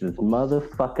is this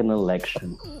motherfucking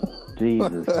election.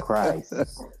 Jesus Christ.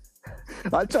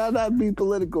 I try not to be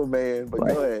political, man, but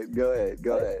go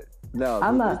ahead. No,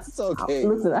 I'm not. It's okay.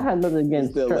 Listen, I had nothing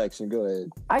against the Trump. election. Go ahead.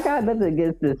 I got nothing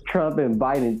against this Trump and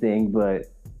Biden thing, but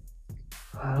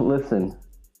listen,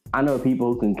 I know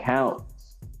people who can count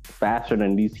faster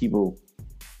than these people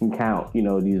can count,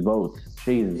 these votes.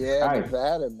 Jesus. Yeah,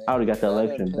 Nevada, man. I would have got the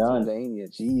election done. Pennsylvania,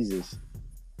 Jesus.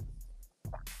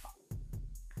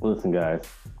 Listen, guys,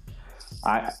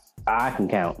 I can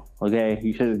count, okay?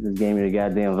 You should have just gave me the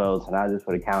goddamn votes, and I just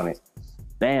would have counted.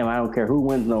 Damn, I don't care who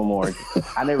wins no more.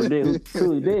 I never did. Who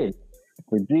truly did?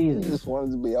 But Jesus. You just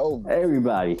wanted to be over.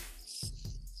 Everybody.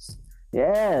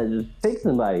 Yeah, just pick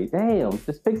somebody. Damn,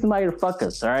 just pick somebody to fuck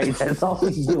us, all right? That's all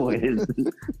we doing is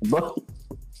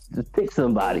just pick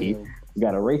somebody. We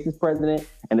got a racist president,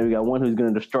 and then we got one who's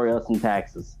going to destroy us in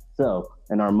taxes,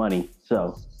 and our money.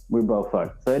 So we're both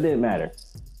fucked. So it didn't matter.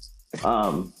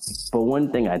 But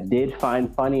one thing I did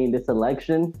find funny in this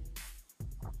election,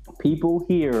 people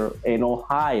here in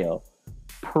Ohio,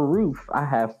 I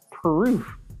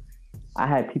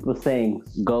had people saying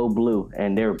 "Go Blue,"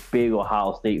 and they're big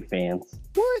Ohio State fans.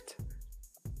 What?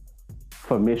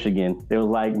 For Michigan, they was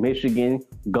like, "Michigan,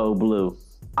 go Blue."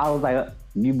 I was like,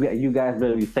 "You guys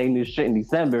better be saying this shit in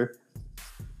December."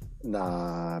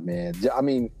 Nah, man. I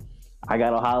mean, I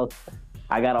got Ohio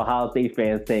State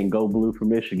fans saying "Go Blue" for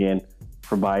Michigan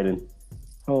for Biden.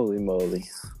 Holy moly!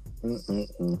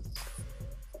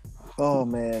 Oh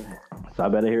man! So I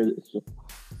better hear this.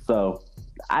 So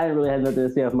I didn't really have nothing to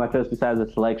say off my chest besides the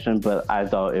selection, but I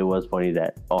thought it was funny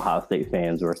that Ohio State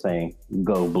fans were saying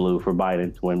 "Go Blue" for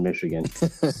Biden to win Michigan.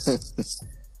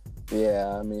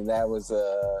 Yeah, I mean that was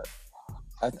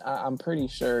I'm pretty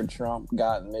sure Trump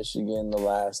got Michigan the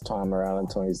last time around in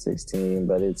 2016,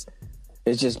 but it's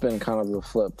just been kind of a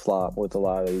flip-flop with a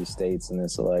lot of these states in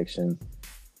this election.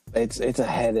 It's a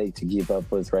headache to keep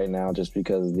up with right now just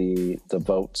because the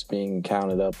votes being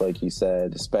counted up, like you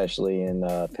said, especially in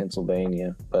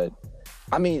Pennsylvania. But,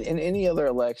 I mean, in any other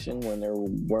election when there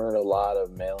weren't a lot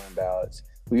of mail-in ballots,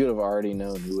 we would have already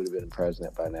known who would have been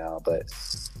president by now. But,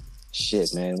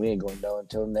 shit, man, we ain't going to know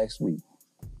until next week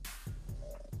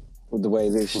with the way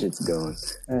this shit's going.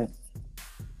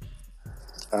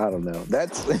 I don't know.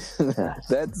 That's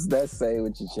say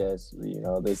with your chest.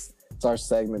 It's our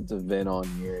segment to vent on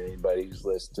here. Anybody who's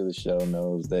listened to the show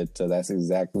knows that that's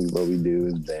exactly what we do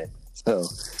is vent. So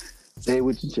say it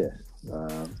with your chest.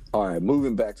 All right,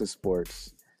 moving back to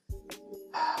sports.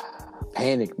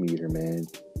 Panic meter, man.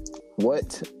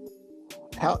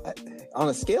 How on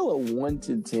a scale of 1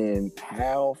 to 10,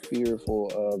 how fearful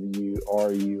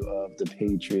are you of the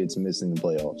Patriots missing the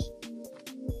playoffs?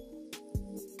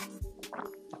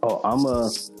 Oh,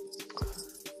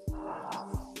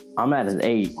 I'm at an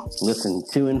 8. Listen,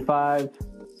 2 and 5.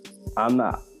 I'm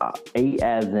not 8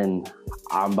 as in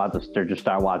I'm about to just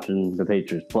start watching the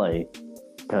Patriots play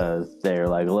because they're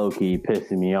like low key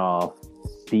pissing me off.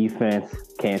 Defense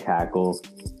can't tackle.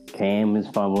 Cam is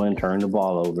fumbling, turning the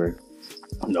ball over.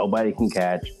 Nobody can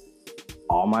catch.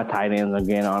 All my tight ends are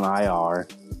getting on IR.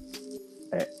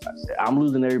 I'm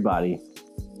losing everybody.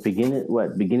 Beginning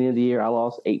of the year, I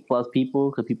lost 8+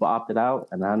 people because people opted out,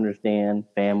 and I understand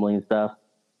family and stuff.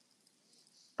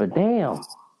 But damn,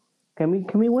 can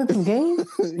we win some games?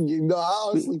 I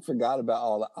honestly forgot about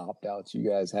all the opt-outs you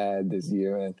guys had this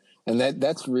year, and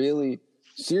that's really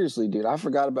seriously, dude. I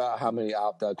forgot about how many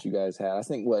opt-outs you guys had. I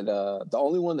think the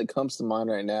only one that comes to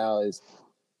mind right now is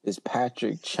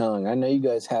Patrick Chung. I know you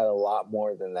guys had a lot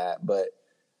more than that, but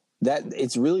that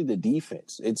it's really the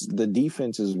defense. The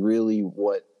defense is really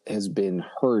what has been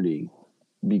hurting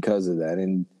because of that.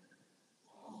 And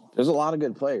there's a lot of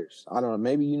good players. I don't know.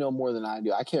 Maybe you know more than I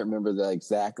do. I can't remember the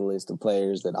exact list of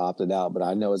players that opted out, but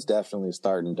I know it's definitely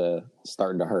starting to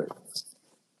hurt.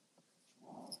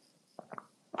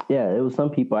 Yeah, it was some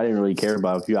people I didn't really care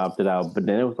about if you opted out, but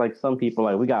then it was like some people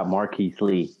like we got Marquise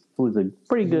Lee, who's a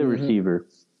pretty good receiver,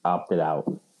 opted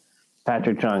out.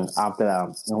 Patrick Chung opted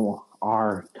out.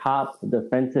 Our top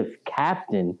defensive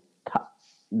captain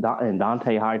and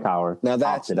Dante Hightower. Now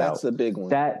that's the big one.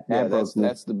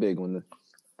 That's the big one.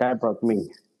 That broke me.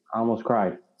 I almost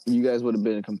cried. You guys would have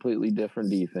been a completely different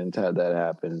defense had that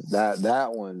happened.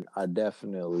 That one I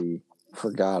definitely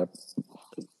forgot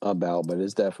about, but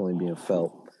it's definitely being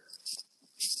felt.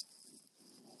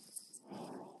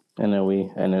 And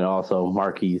then also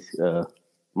Marquise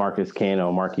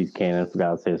Cannon, I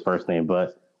forgot to say his first name,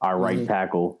 but our right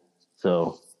tackle.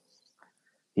 So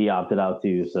he opted out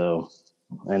too. So,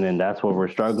 and then that's what we're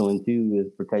struggling too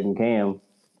is protecting Cam.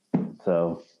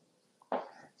 So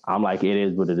I'm like, it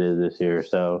is what it is this year.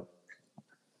 So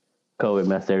COVID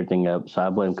messed everything up. So I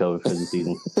blame COVID for the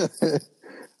season.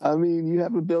 I mean, you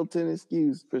have a built-in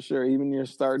excuse for sure. Even your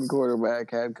starting quarterback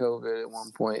had COVID at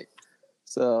one point.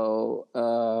 So,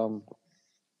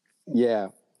 yeah.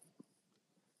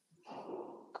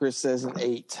 Chris says an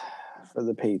 8 for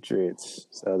the Patriots.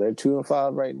 So they're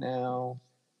 2-5 right now.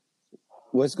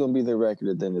 What's going to be their record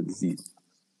at the end of the season?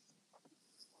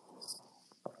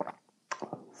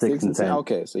 6-10.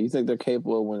 Okay, so you think they're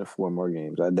capable of winning 4 more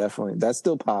games? That's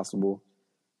still possible.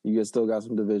 You guys still got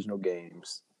some divisional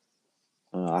games.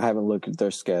 I haven't looked at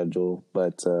their schedule,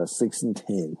 but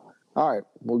 6-10. All right,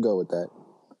 we'll go with that.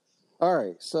 All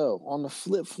right, so on the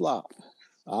flip flop,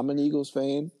 I'm an Eagles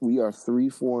fan. We are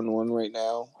 3-4-1 right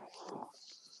now.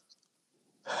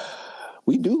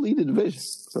 We do lead the division,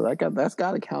 so that's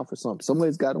got to count for something.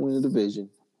 Somebody's got to win the division,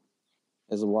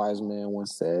 as a wise man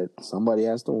once said. Somebody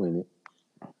has to win it.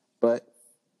 But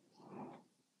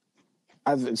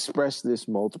I've expressed this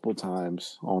multiple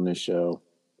times on this show.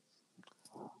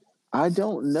 I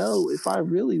don't know if I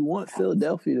really want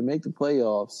Philadelphia to make the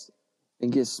playoffs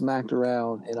and get smacked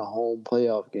around in a home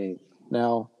playoff game.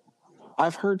 Now,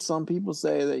 I've heard some people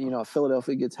say that, if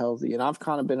Philadelphia gets healthy, and I've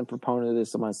kind of been a proponent of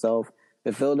this to myself.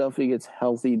 If Philadelphia gets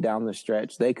healthy down the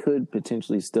stretch, they could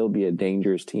potentially still be a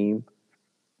dangerous team.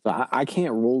 So I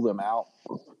can't rule them out.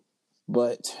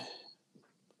 But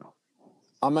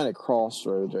I'm at a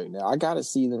crossroads right now. I got to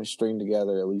see them string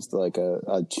together at least like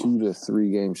a 2 to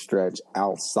 3 game stretch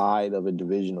outside of a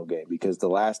divisional game, because the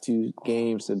last 2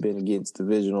 games have been against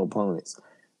divisional opponents.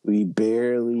 We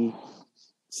barely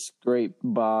scraped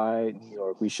by New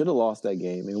York. We should have lost that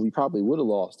game, and we probably would have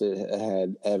lost it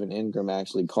had Evan Ingram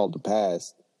actually called the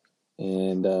pass.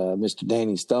 And Mr.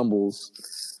 Danny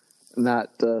Stumbles not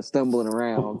stumbling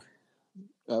around.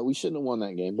 We shouldn't have won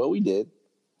that game, but we did.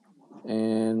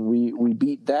 And we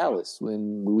beat Dallas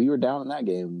when we were down in that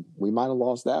game. We might have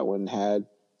lost that one had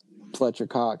Fletcher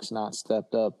Cox not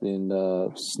stepped up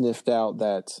and sniffed out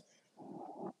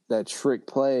that trick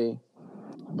play.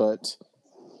 But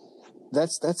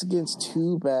that's against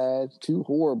 2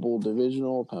 horrible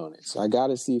divisional opponents. I got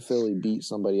to see Philly beat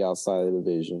somebody outside of the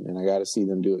division, and I got to see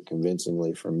them do it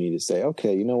convincingly for me to say,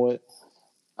 okay, you know what?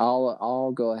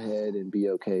 I'll go ahead and be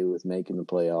okay with making the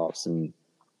playoffs and,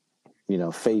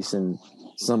 facing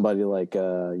somebody like,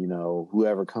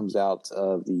 whoever comes out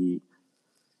of the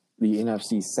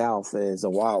NFC South as a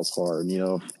wild card.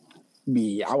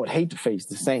 I would hate to face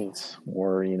the Saints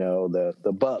or,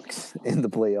 the Bucks in the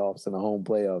playoffs in a home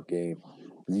playoff game.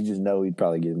 You just know he'd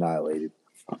probably get annihilated.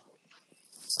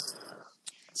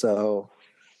 So,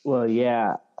 well,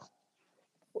 yeah.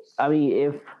 I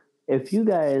mean, if you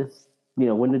guys,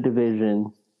 win the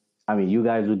division, I mean, you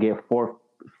guys would get fourth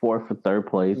for third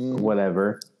place,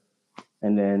 whatever,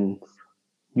 and then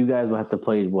you guys will have to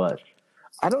play what?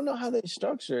 I don't know how they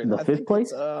structure it. The fifth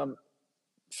place.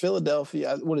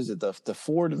 Philadelphia. What is it? The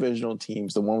 4 divisional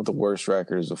teams. The one with the worst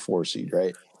record is a 4 seed,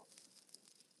 right?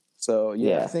 So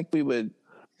yeah, I think we would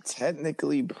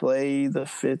technically play the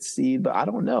 5th seed, but I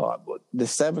don't know. The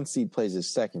 7th seed plays the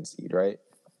 2nd seed, right?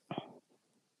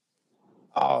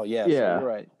 Oh yeah, so you're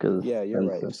right. Yeah, you're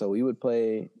right. So we would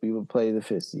play the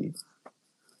 5th seed.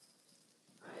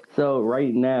 So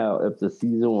right now, if the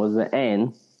season was to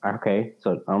end, okay,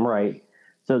 so I'm right.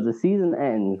 So the season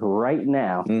ends right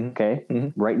now, okay?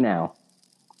 Right now.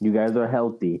 You guys are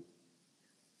healthy.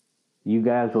 You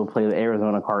guys will play the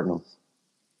Arizona Cardinals.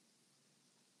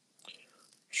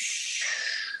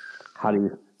 How do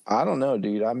you... I don't know,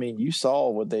 dude. I mean, you saw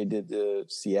what they did to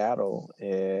Seattle,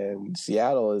 and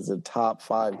Seattle is a top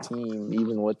 5 team,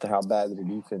 even with how bad their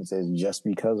defense is, just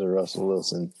because of Russell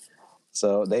Wilson.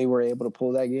 So they were able to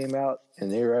pull that game out, and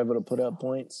they were able to put up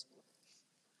points.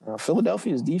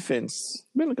 Philadelphia's defense has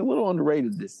been a little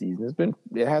underrated this season.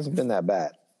 It hasn't been that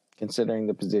bad, considering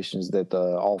the positions that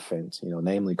the offense,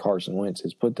 namely Carson Wentz,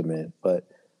 has put them in. But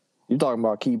you're talking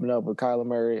about keeping up with Kyler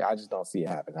Murray. I just don't see it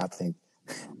happen. I think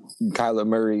Kyler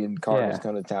Murray and Cardinals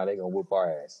come to town, they're going to whoop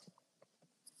our ass.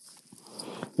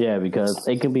 Yeah, because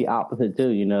it can be opposite too,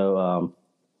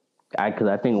 because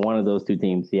I think one of those 2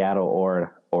 teams, Seattle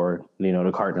or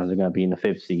the Cardinals, are going to be in the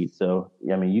 5th seed. So,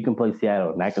 I mean, you can play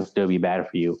Seattle, and that can still be bad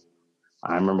for you.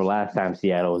 I remember last time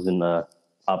Seattle was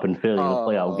up in Philly in the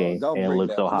playoff game, and it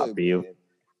looked so hot for you.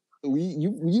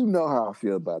 You know how I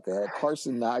feel about that. Had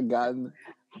Carson not gotten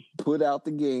put out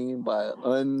the game by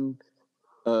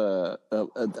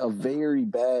a very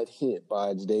bad hit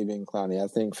by Jadeveon Clowney, I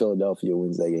think Philadelphia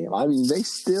wins that game. I mean, they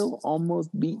still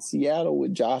almost beat Seattle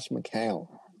with Josh McCown.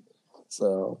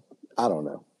 So, I don't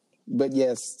know. But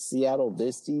yes, Seattle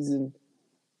this season,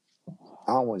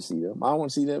 I don't want to see them. I don't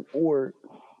want to see them or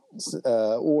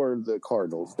the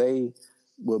Cardinals. They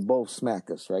will both smack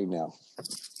us right now.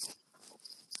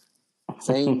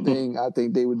 Same thing I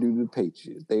think they would do to the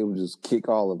Patriots. They would just kick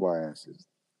all of our asses.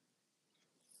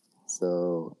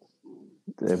 So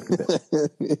I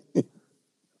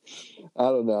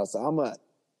don't know. So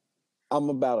I'm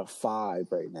about a 5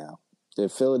 right now.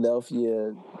 If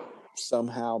Philadelphia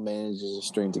somehow manages to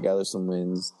string together some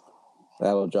wins,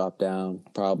 that'll drop down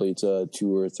probably to a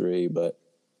 2 or 3, but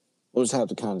we'll just have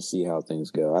to kind of see how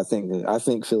things go. I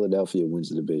think Philadelphia wins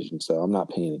the division, so I'm not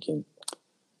panicking.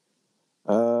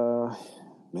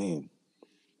 Man,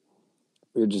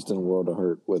 we're just in a world of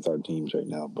hurt with our teams right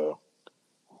now, bro.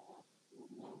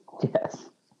 Yes.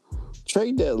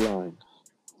 Trade deadline,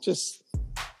 just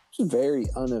very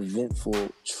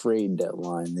uneventful trade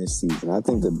deadline this season. I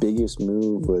think the biggest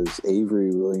move was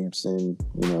Avery Williamson,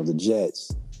 the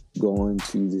Jets, going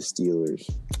to the Steelers.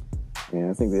 And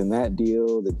I think in that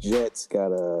deal, the Jets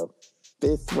got a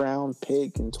 5th round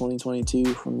pick in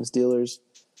 2022 from the Steelers.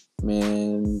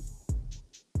 Man,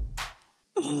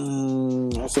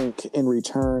 I think in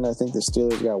return, the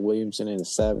Steelers got Williamson in the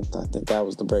 7th. I think that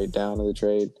was the breakdown of the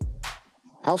trade.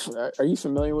 Are you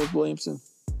familiar with Williamson?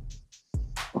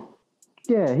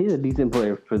 Yeah, he's a decent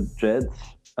player for the Jets.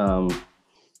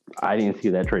 I didn't see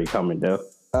that trade coming, though.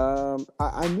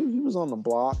 I knew he was on the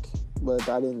block, but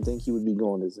I didn't think he would be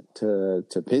going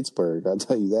to Pittsburgh. I'll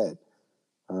tell you that.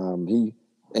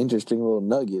 Interesting little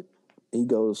nugget. He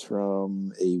goes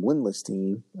from a winless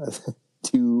team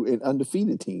to an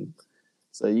undefeated team.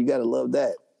 So you got to love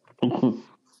that.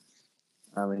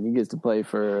 He gets to play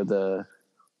for the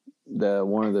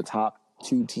one of the top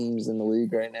 2 teams in the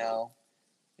league right now.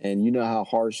 And you know how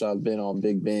harsh I've been on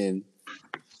Big Ben,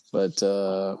 but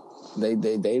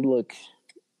they look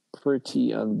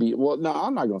pretty unbeatable. Well, no,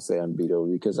 I'm not going to say unbeatable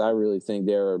because I really think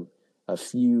there are a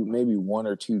few, maybe 1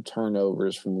 or 2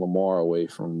 turnovers from Lamar away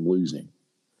from losing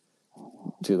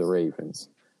to the Ravens.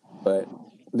 But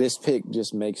this pick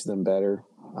just makes them better.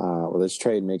 This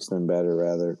trade makes them better,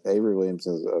 rather. Avery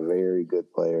Williamson is a very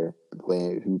good player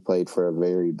who played for a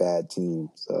very bad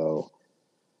team. So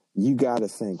you got to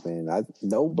think, man.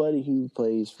 Nobody who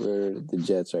plays for the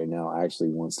Jets right now actually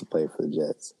wants to play for the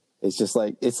Jets. It's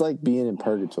like being in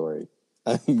purgatory.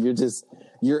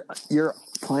 You're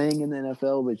playing in the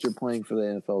NFL, but you're playing for the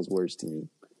NFL's worst team.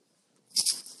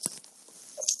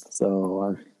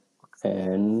 So,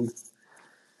 and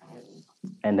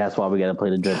that's why we got to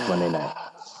play the Jets Monday night.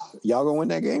 Y'all gonna win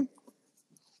that game?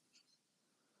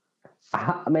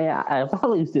 I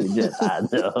probably see the Jets.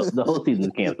 The whole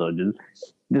season's canceled.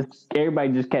 Just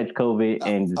everybody just catch COVID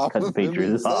and just cut the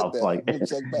Patriots off. Like, we'll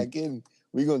check back in.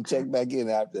 We're gonna check back in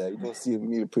after that. We're gonna see if we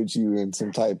need to put you in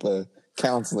some type of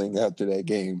counseling after that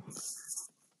game.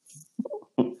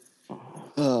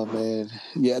 Oh man,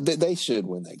 yeah, they should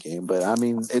win that game. But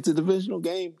it's a divisional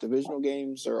game. Divisional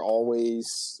games are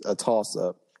always a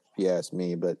toss-up, if you ask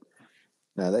me. But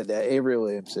no, that Avery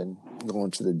Williamson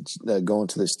going to the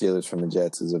Steelers from the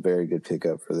Jets is a very good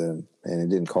pickup for them, and it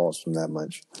didn't cost them that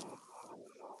much.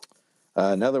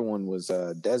 Another one was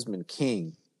Desmond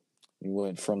King. He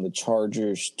went from the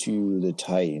Chargers to the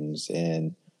Titans,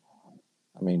 and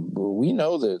we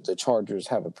know that the Chargers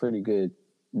have a pretty good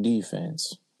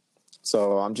defense.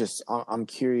 So I'm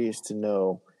curious to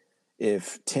know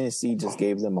if Tennessee just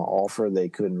gave them an offer they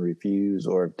couldn't refuse,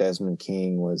 or if Desmond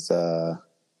King was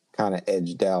kind of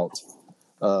edged out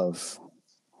of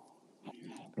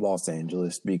Los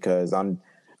Angeles, because I'm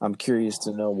curious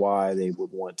to know why they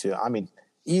would want to.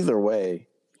 Either way,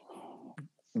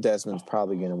 Desmond's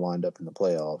probably going to wind up in the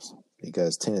playoffs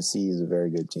because Tennessee is a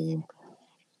very good team.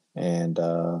 And,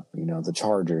 the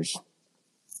Chargers,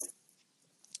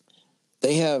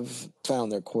 they have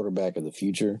found their quarterback of the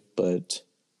future, but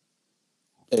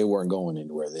they weren't going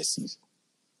anywhere this season.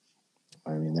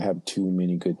 They have too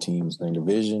many good teams in their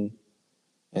division,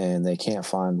 and they can't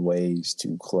find ways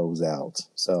to close out.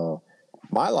 So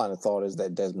my line of thought is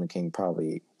that Desmond King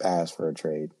probably asked for a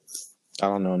trade. I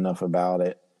don't know enough about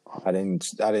it. I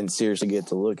didn't seriously get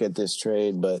to look at this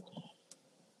trade, but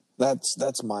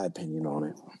that's my opinion on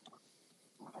it.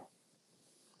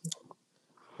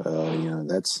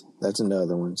 That's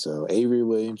another one. So Avery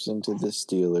Williamson to the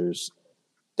Steelers,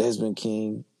 Desmond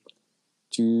King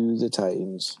to the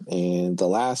Titans, and the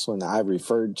last one I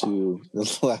referred to,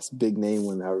 the last big name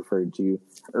one I referred to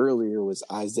earlier was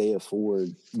Isaiah Ford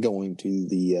going to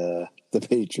the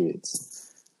Patriots.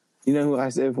 You know who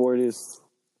Isaiah Ford is?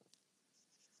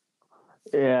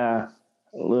 Yeah,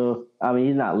 little.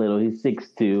 He's not little. He's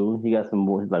 6'2". He got some.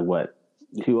 He's like what,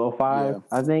 205, yeah.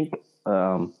 I think.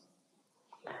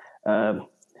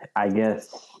 I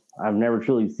guess I've never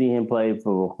truly seen him play.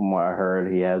 From what I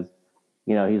heard, he has.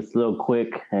 He's a little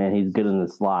quick and he's good in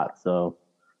the slot. So,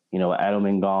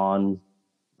 Edelman gone.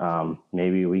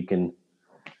 Maybe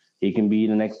he can be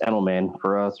the next Edelman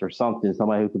for us or something.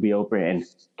 Somebody who could be open and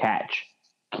catch.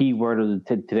 Key word of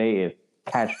today is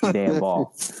catch the damn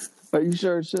ball. Are you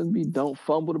sure it shouldn't be don't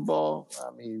fumble the ball?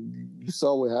 I mean, you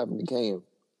saw what happened to Cam.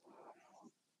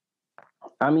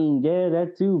 I mean, yeah,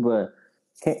 that too, but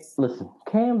listen,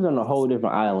 Cam's on a whole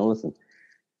different island. Listen,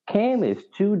 Cam is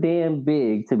too damn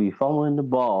big to be fumbling the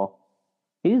ball.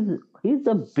 He's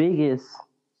the biggest,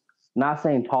 not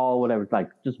saying tall, whatever, like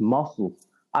just muscle.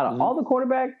 Out of all the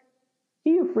quarterbacks,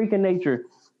 he a freak of nature.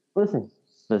 Listen,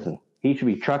 he should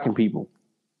be trucking people.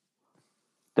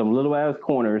 Them little ass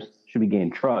corners should be getting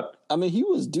trucked. I mean, he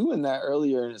was doing that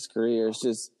earlier in his career. It's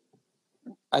just,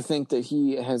 I think that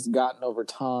he has gotten over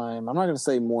time. I'm not going to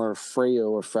say more frail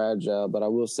or fragile, but I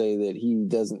will say that he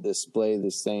doesn't display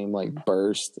the same like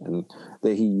burst and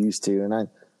that he used to. And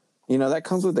that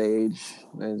comes with age.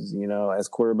 As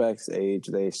quarterbacks age,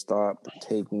 they stop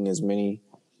taking as many,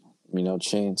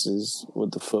 chances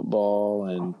with the football,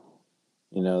 and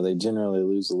they generally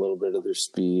lose a little bit of their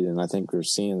speed. And I think we're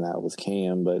seeing that with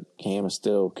Cam, but Cam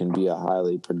still can be a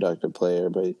highly productive player.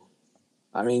 But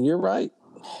I mean, you're right.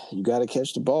 You got to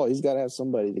catch the ball. He's got to have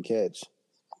somebody to catch.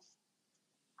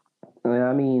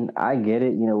 I mean, I get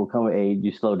it. We'll come with age,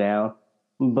 you slow down.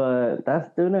 But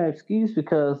that's still no excuse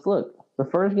because, look, the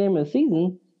first game of the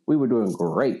season, we were doing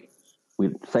great.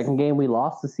 Second game, we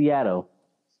lost to Seattle.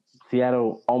 We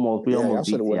almost beat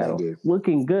Seattle.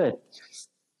 Looking good.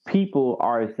 People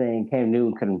are saying Cam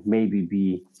Newton could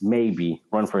maybe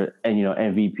run for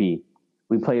MVP.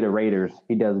 We play the Raiders.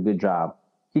 He does a good job.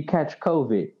 He catch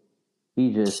COVID.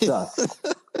 He just sucks.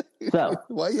 So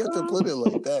why you have to put it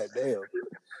like that? Damn.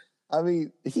 I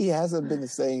mean, he hasn't been the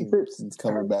same since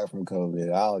coming back from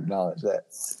COVID. I'll acknowledge that.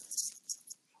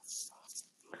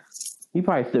 He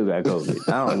probably still got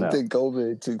COVID. I don't know. I think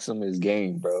COVID took some of his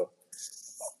game, bro.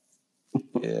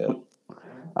 Yeah.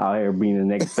 Out here being the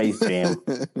next Space Jam.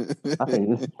 I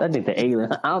think the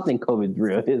alien. I don't think COVID's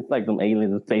real. It's like some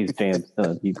aliens in Space Jam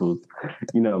telling people's,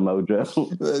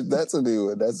 mojo. That's a new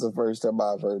one. That's the first time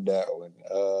I've heard that one.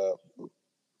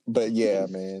 But yeah,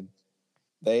 man,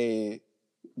 they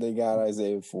got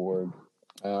Isaiah Ford.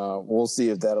 We'll see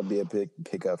if that'll be a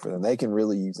pickup for them. They can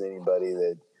really use anybody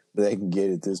that they can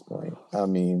get at this point. I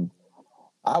mean,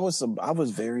 I was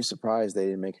very surprised they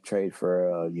didn't make a trade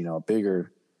for a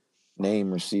bigger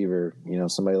name receiver,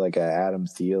 somebody like Adam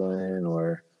Thielen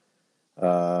or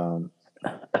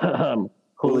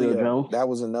Julio Jones. That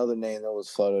was another name that was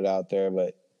floated out there,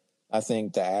 but I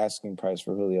think the asking price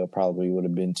for Julio probably would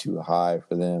have been too high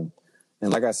for them.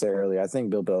 And like I said earlier, I think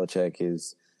Bill Belichick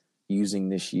is using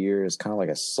this year as kind of like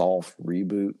a soft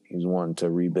reboot. He's wanting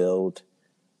to rebuild.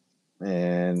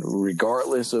 And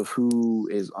regardless of who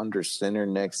is under center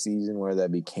next season, whether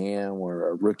that be Cam or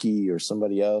a rookie or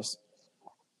somebody else,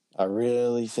 I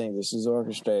really think this is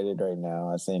orchestrated right now.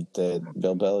 I think that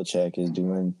Bill Belichick is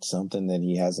doing something that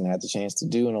he hasn't had the chance to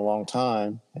do in a long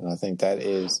time. And I think that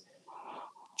is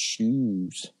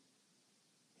choose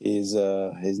his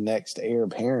next heir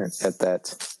apparent at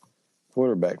that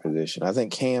quarterback position. I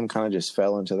think Cam kind of just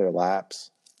fell into their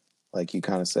laps, like you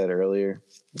kind of said earlier.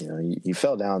 You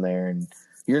fell down there, and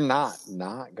you're not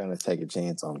going to take a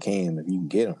chance on Cam if you can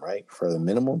get him, right? For the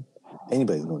minimum,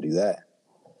 anybody's going to do that.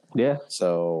 Yeah.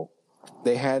 So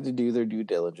they had to do their due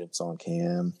diligence on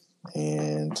Cam,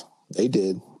 and they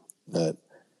did. But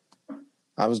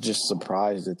I was just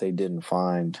surprised that they didn't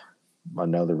find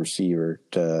another receiver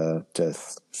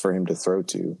for him to throw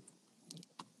to.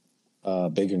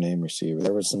 Bigger name receiver.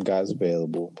 There were some guys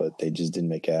available, but they just didn't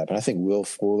make it happen. I think Will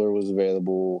Fuller was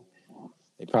available.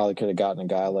 They probably could have gotten a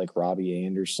guy like Robbie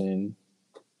Anderson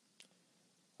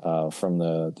from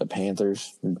the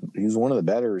Panthers. He's one of the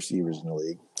better receivers in the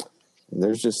league.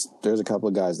 There's a couple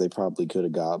of guys they probably could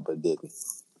have got but didn't.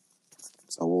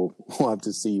 So we'll have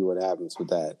to see what happens with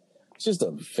that. It's just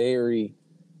a very,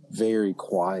 very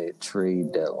quiet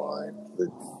trade deadline.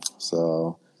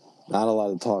 So not a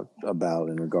lot to talk about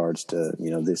in regards to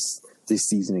this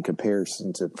season in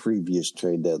comparison to previous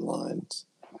trade deadlines.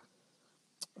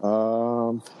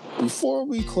 Before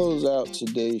we close out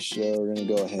today's show, we're going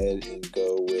to go ahead and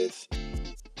go with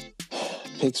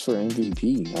picks for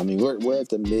MVP. I mean, we're at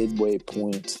the midway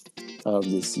point of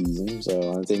the season,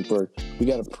 so I think we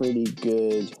got a pretty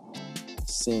good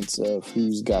sense of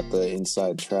who's got the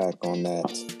inside track on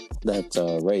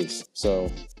that race. So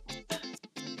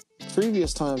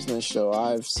previous times in this show,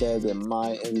 I've said that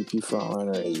my MVP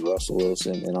frontrunner is Russell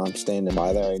Wilson, and I'm standing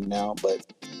by that right now, but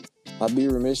I'd be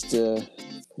remiss to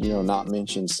not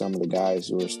mention some of the guys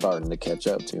who are starting to catch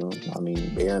up to him. I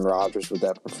mean, Aaron Rodgers with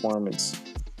that performance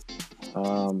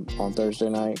on Thursday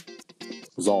night.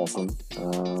 was awesome.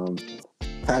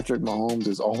 Patrick Mahomes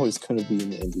is always going to be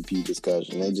in the MVP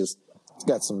discussion. They just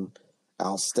got some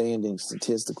outstanding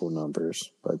statistical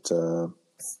numbers. But the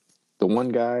one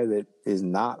guy that is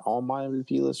not on my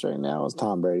MVP list right now is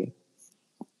Tom Brady.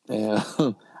 And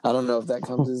I don't know if that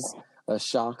comes as a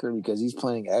shocker because he's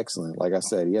playing excellent. Like I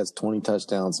said, he has 20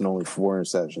 touchdowns and only 4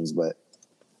 interceptions, but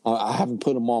I haven't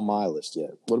put him on my list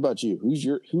yet. What about you?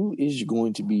 Who is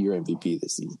going to be your MVP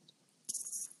this season?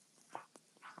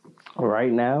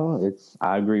 Right now,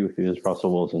 I agree with you. It's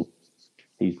Russell Wilson.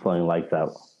 He's playing lights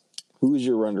out. Who is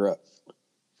your runner-up?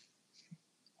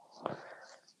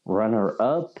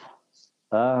 Runner-up?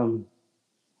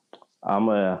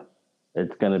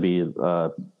 It's gonna be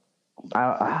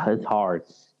it's hard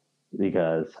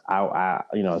because I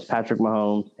it's Patrick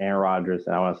Mahomes, Aaron Rodgers,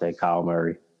 and I want to say Kyle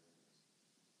Murray.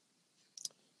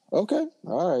 Okay,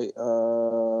 all right.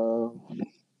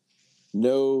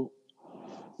 No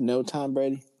Tom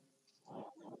Brady.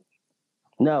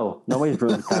 No, nobody's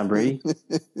rooting for Tom Brady.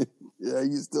 Yeah,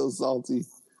 you still salty.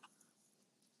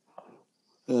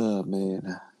 Oh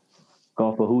man.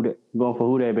 Going for who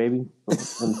that, baby?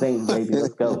 Them Saints, baby.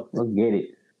 Let's go. Let's get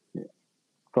it.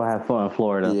 Go have fun in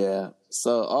Florida. Yeah.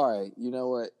 So, all right. You know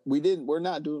what? We're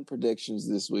not doing predictions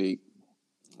this week.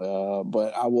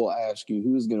 But I will ask you,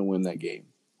 who's going to win that game?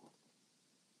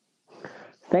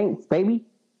 Saints, baby.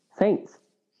 Saints.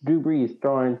 Drew Brees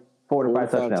throwing 4 to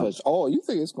 5 touchdowns. Oh, you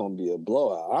think it's going to be a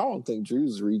blowout? I don't think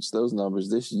Drew's reached those numbers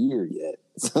this year yet.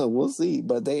 So we'll see.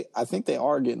 But I think they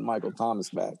are getting Michael Thomas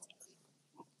back.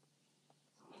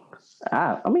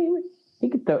 I mean, he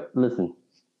could listen.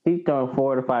 He's throwing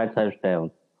 4 to 5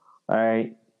 touchdowns. All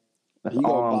right, that's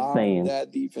all I'm saying.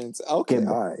 That defense. Okay,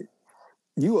 all right.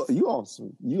 You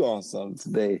on something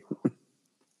today.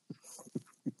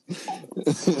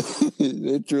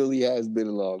 It truly has been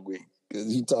a long week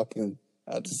because you're talking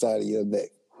out the side of your neck.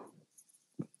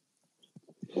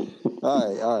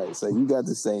 All right. So you got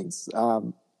the Saints.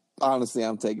 Honestly,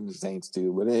 I'm taking the Saints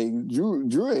too. But hey,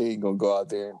 Drew ain't gonna go out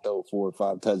there and throw 4 or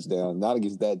 5 touchdowns. Not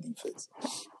against that defense.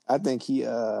 I think he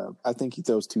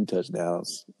throws 2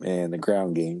 touchdowns and the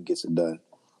ground game gets it done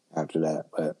after that.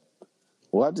 But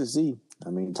we'll have to see. I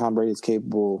mean, Tom Brady is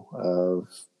capable of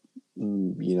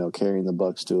carrying the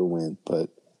Bucs to a win.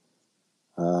 But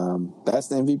that's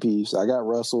the MVP. So I got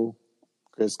Russell.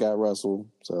 Chris got Russell.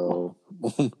 So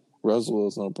Russell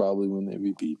Wilson will probably win the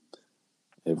MVP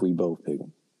if we both pick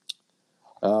him.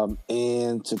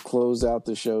 And to close out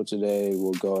the show today,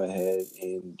 we'll go ahead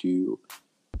and do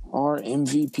our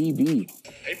MVPB.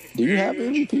 Do you have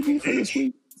MVPB for this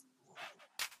week?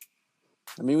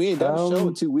 I mean, we ain't done a show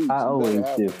in 2 weeks. I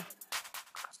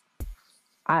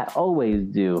always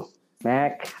do,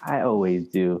 Mac. I always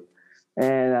do.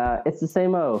 And it's the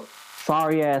same old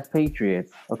sorry ass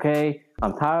Patriots. Okay,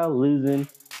 I'm tired of losing.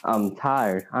 I'm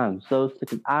tired. I'm so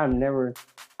sick. I've never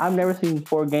seen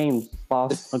 4 games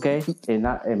lost. Okay,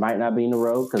 it might not be in a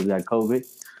row because we got COVID,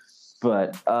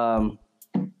 but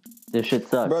this shit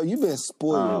sucks. Bro, you've been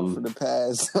spoiled for the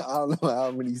past, I don't know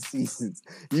how many seasons.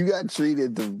 You got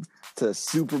treated to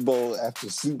Super Bowl after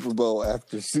Super Bowl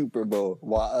after Super Bowl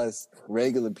while us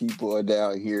regular people are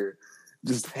down here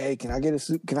just, hey, can I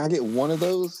get one of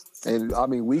those? And, I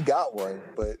mean, we got one,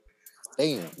 but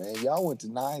damn, man, y'all went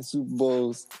to 9 Super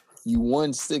Bowls. You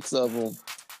won 6 of them.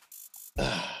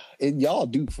 Y'all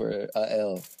due for a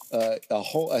L,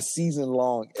 a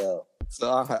season-long L. So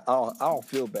I don't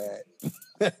feel bad.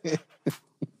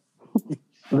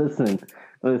 Listen.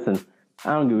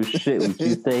 I don't give a shit what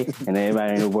you say and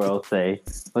everybody in the world say.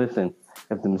 Listen,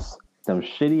 if them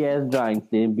shitty ass Giants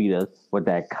didn't beat us with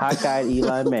that cockeyed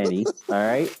Eli Manning, all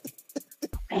right,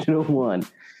 should have won.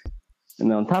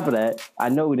 And on top of that, I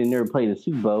know we didn't never play the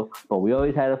Super Bowl, but we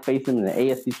always had to face him in the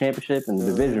AFC Championship and the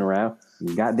division round.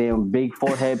 Goddamn big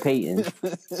forehead Peyton,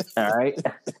 all right.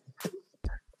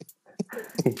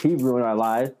 He ruined our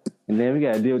lives. And then we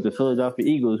got to deal with the Philadelphia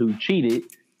Eagles who cheated.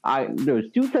 There was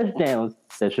 2 touchdowns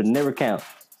that should never count.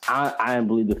 I didn't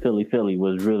believe the Philly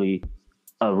was really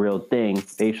a real thing.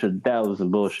 That was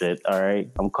some bullshit, all right?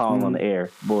 I'm calling on the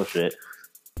air. Bullshit.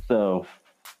 So,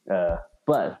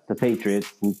 but the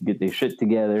Patriots need to get their shit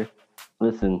together.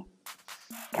 Listen,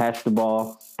 catch the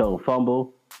ball. Don't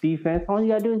fumble. Defense, all you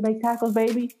got to do is make tackles,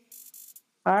 baby.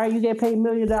 All right, you get paid $1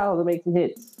 million to make some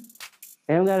hits.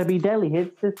 They don't got to be deadly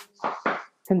hits. Just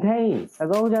contain.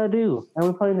 That's all we got to do. And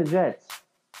we're playing the Jets.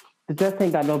 The Jets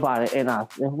ain't got nobody. And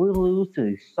if we lose to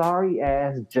these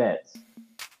sorry-ass Jets,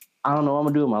 I don't know what I'm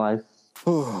going to do in my life.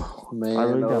 Oh, man. I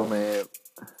really don't. Man.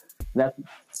 Man,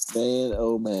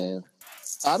 oh, man.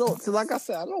 Like I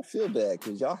said, I don't feel bad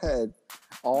because y'all had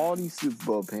all these Super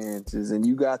Bowl appearances, and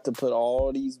you got to put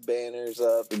all these banners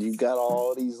up, and you got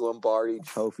all these Lombardi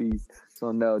trophies.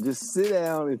 So no, just sit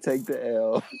down and take the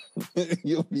L.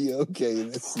 You'll be okay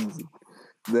this season.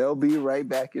 They'll be right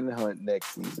back in the hunt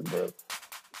next season, bro.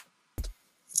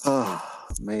 Oh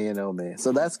man.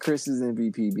 So that's Chris's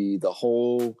MVPB. The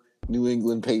whole New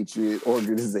England Patriot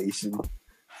organization.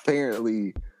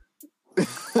 Apparently,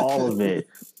 all of it,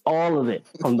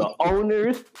 from the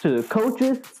owners to the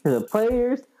coaches to the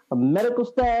players, the medical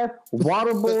staff,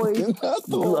 water boys,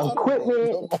 the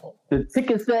equipment, the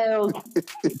ticket sales,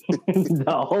 the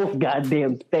whole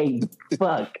goddamn thing.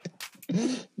 Fuck.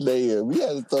 Damn, we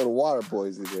had to throw the water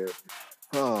boys in there.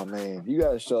 Oh man, you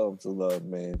gotta show them some love,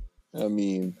 man. I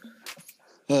mean,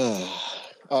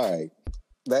 all right,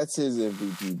 that's his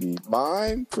MVPB.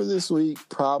 Mine for this week,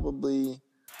 probably.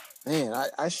 Man,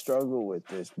 I struggle with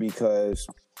this because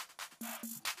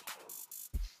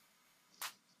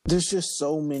there's just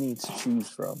so many to choose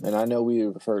from. And I know we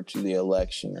referred to the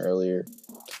election earlier,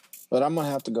 but I'm going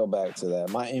to have to go back to that.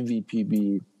 My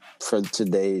MVPB for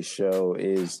today's show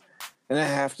is, and I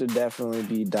have to definitely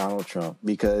be Donald Trump,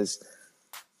 because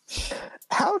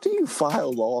how do you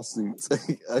file lawsuits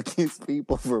against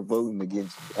people for voting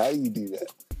against you? How do you do that?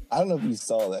 I don't know if you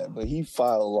saw that, but he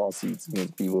filed lawsuits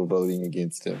against people voting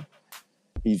against him.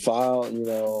 He filed,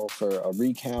 for a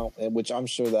recount, which I'm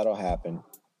sure that'll happen,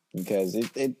 because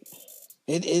it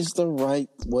is the right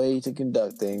way to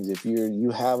conduct things. If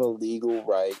you have a legal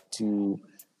right to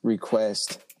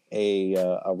request a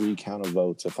recount of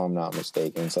votes, if I'm not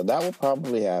mistaken, so that will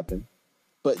probably happen.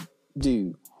 But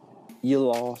dude, you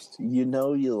lost. You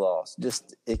lost.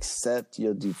 Just accept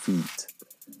your defeat.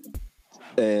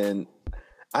 And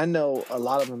I know a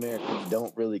lot of Americans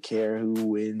don't really care who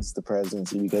wins the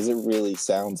presidency, because it really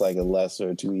sounds like a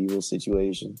lesser of two evil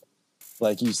situation.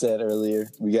 Like you said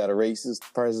earlier, we got a racist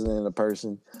president, a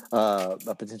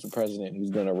potential president who's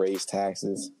going to raise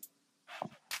taxes.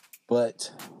 But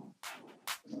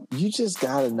you just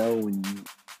got to know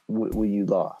when you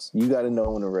lost. You got to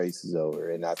know when the race is over.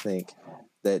 And I think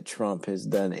that Trump has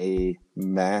done a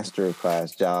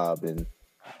masterclass job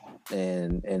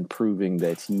in proving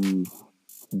that he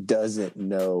doesn't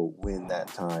know when that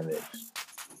time is.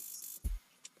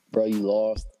 Bro, you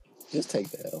lost. Just take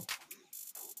the L.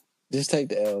 Just take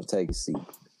the L and take a seat.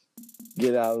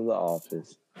 Get out of the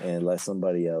office and let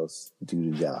somebody else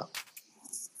do the job.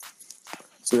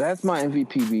 So that's my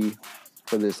MVPB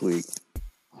for this week,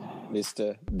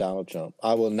 Mr. Donald Trump.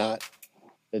 I will not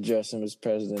address him as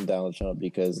President Donald Trump,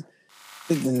 because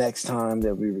I think the next time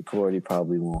that we record, he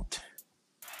probably won't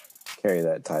carry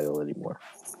that title anymore.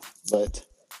 But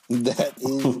that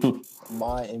is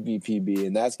my MVPB,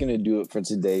 and that's going to do it for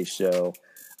today's show.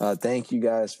 Thank you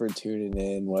guys for tuning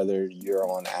in, whether you're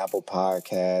on Apple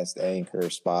Podcasts, Anchor,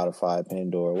 Spotify,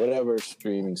 Pandora, whatever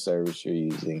streaming service you're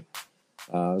using.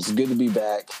 It's good to be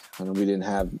back. I know we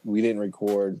didn't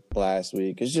record last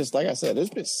week. It's just, like I said, there's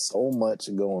been so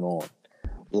much going on.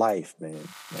 Life, man.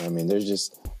 I mean, it's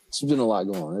been a lot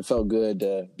going on. It felt good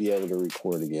to be able to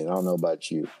record again. I don't know about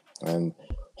you. And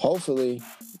hopefully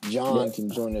John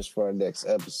can join us for our next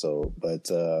episode.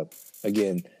 But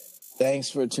again, thanks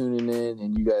for tuning in,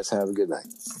 and you guys have a good night.